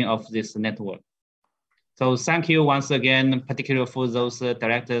launching of this network. So thank you once again, particularly for those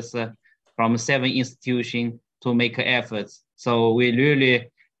directors from 7 institutions to make efforts. So we're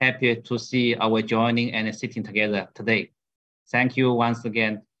really happy to see our joining and sitting together today. Thank you once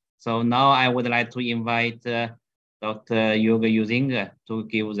again. So now I would like to invite Dr. Jürgen Jusinger to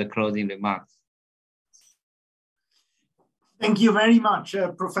give the closing remarks. Thank you very much,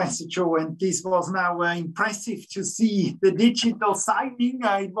 Professor Cho. And this was now impressive to see the digital signing.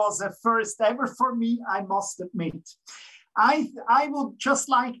 It was a first ever for me, I must admit. I would just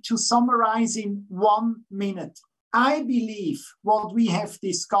like to summarize in 1 minute. I believe what we have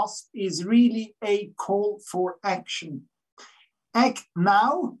discussed is really a call for action. Act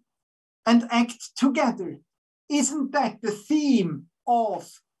now and act together. Isn't that the theme of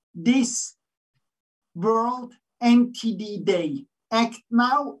this World NTD Day? Act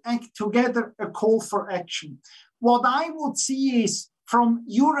now, act together, a call for action. What I would see is, from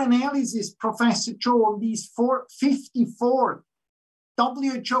your analysis, Professor Cho, on these 54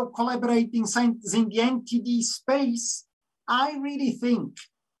 WHO collaborating centers in the NTD space, I really think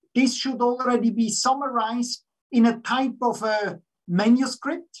this should already be summarized in a type of a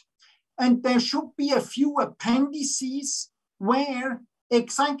manuscript, and there should be a few appendices where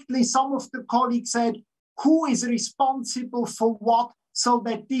exactly some of the colleagues said, who is responsible for what, so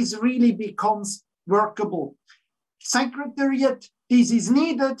that this really becomes workable. Secretariat, this is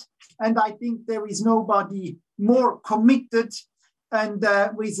needed, and I think there is nobody more committed and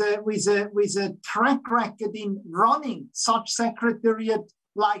with a track record in running such secretariat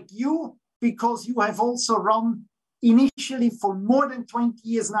like you, because you have also run initially for more than 20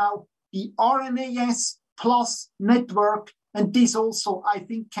 years now the RNAS Plus network. And this also, I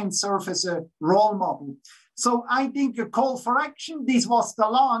think, can serve as a role model. So I think a call for action, this was the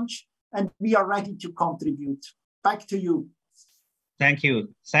launch, and we are ready to contribute. Back to you. Thank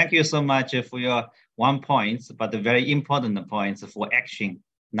you. Thank you so much for your 1 point, but very important points for action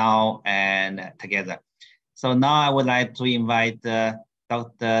now and together. So now I would like to invite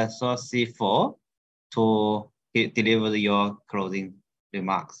Dr. Sosi Fo to deliver your closing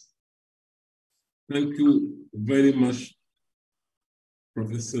remarks. Thank you very much,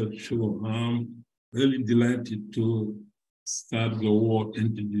 Professor Cho. I'm really delighted to start the World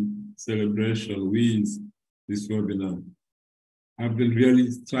NTD celebration with this webinar. I've been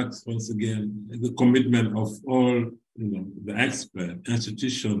really struck once again the commitment of all the expert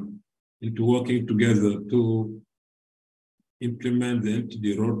institutions into working together to implement the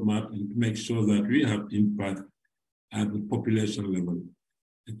NTD roadmap and to make sure that we have impact at the population level.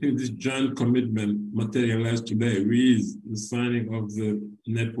 I think this joint commitment materialized today with the signing of the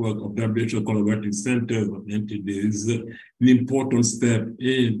network of WHO collaborative centers of NTD is an important step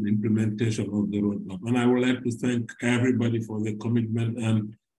in the implementation of the roadmap. And I would like to thank everybody for their commitment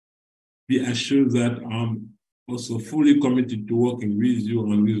and be assured that I'm also fully committed to working with you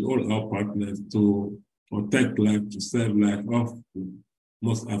and with all our partners to protect life, to save life of the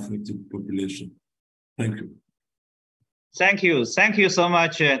most affected population. Thank you. Thank you so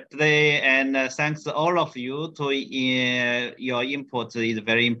much today, and thanks to all of you to your input is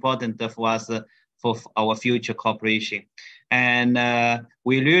very important for us for our future cooperation. And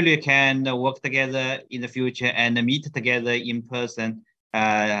we really can work together in the future and meet together in person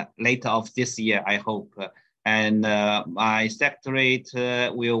later of this year, I hope. And my secretariat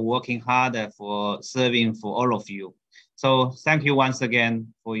will working harder for serving for all of you. So thank you once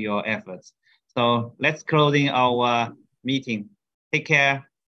again for your efforts. So let's closing our meeting. Take care.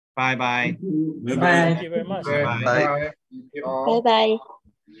 Bye-bye. Bye. Thank you very much. Bye-bye. Bye-bye.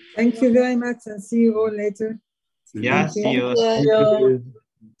 Thank you very much, and see you all later. Yeah, see you. Thank you.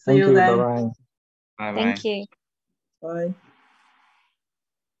 See you then. Bye-bye. Bye-bye. Thank you. Bye.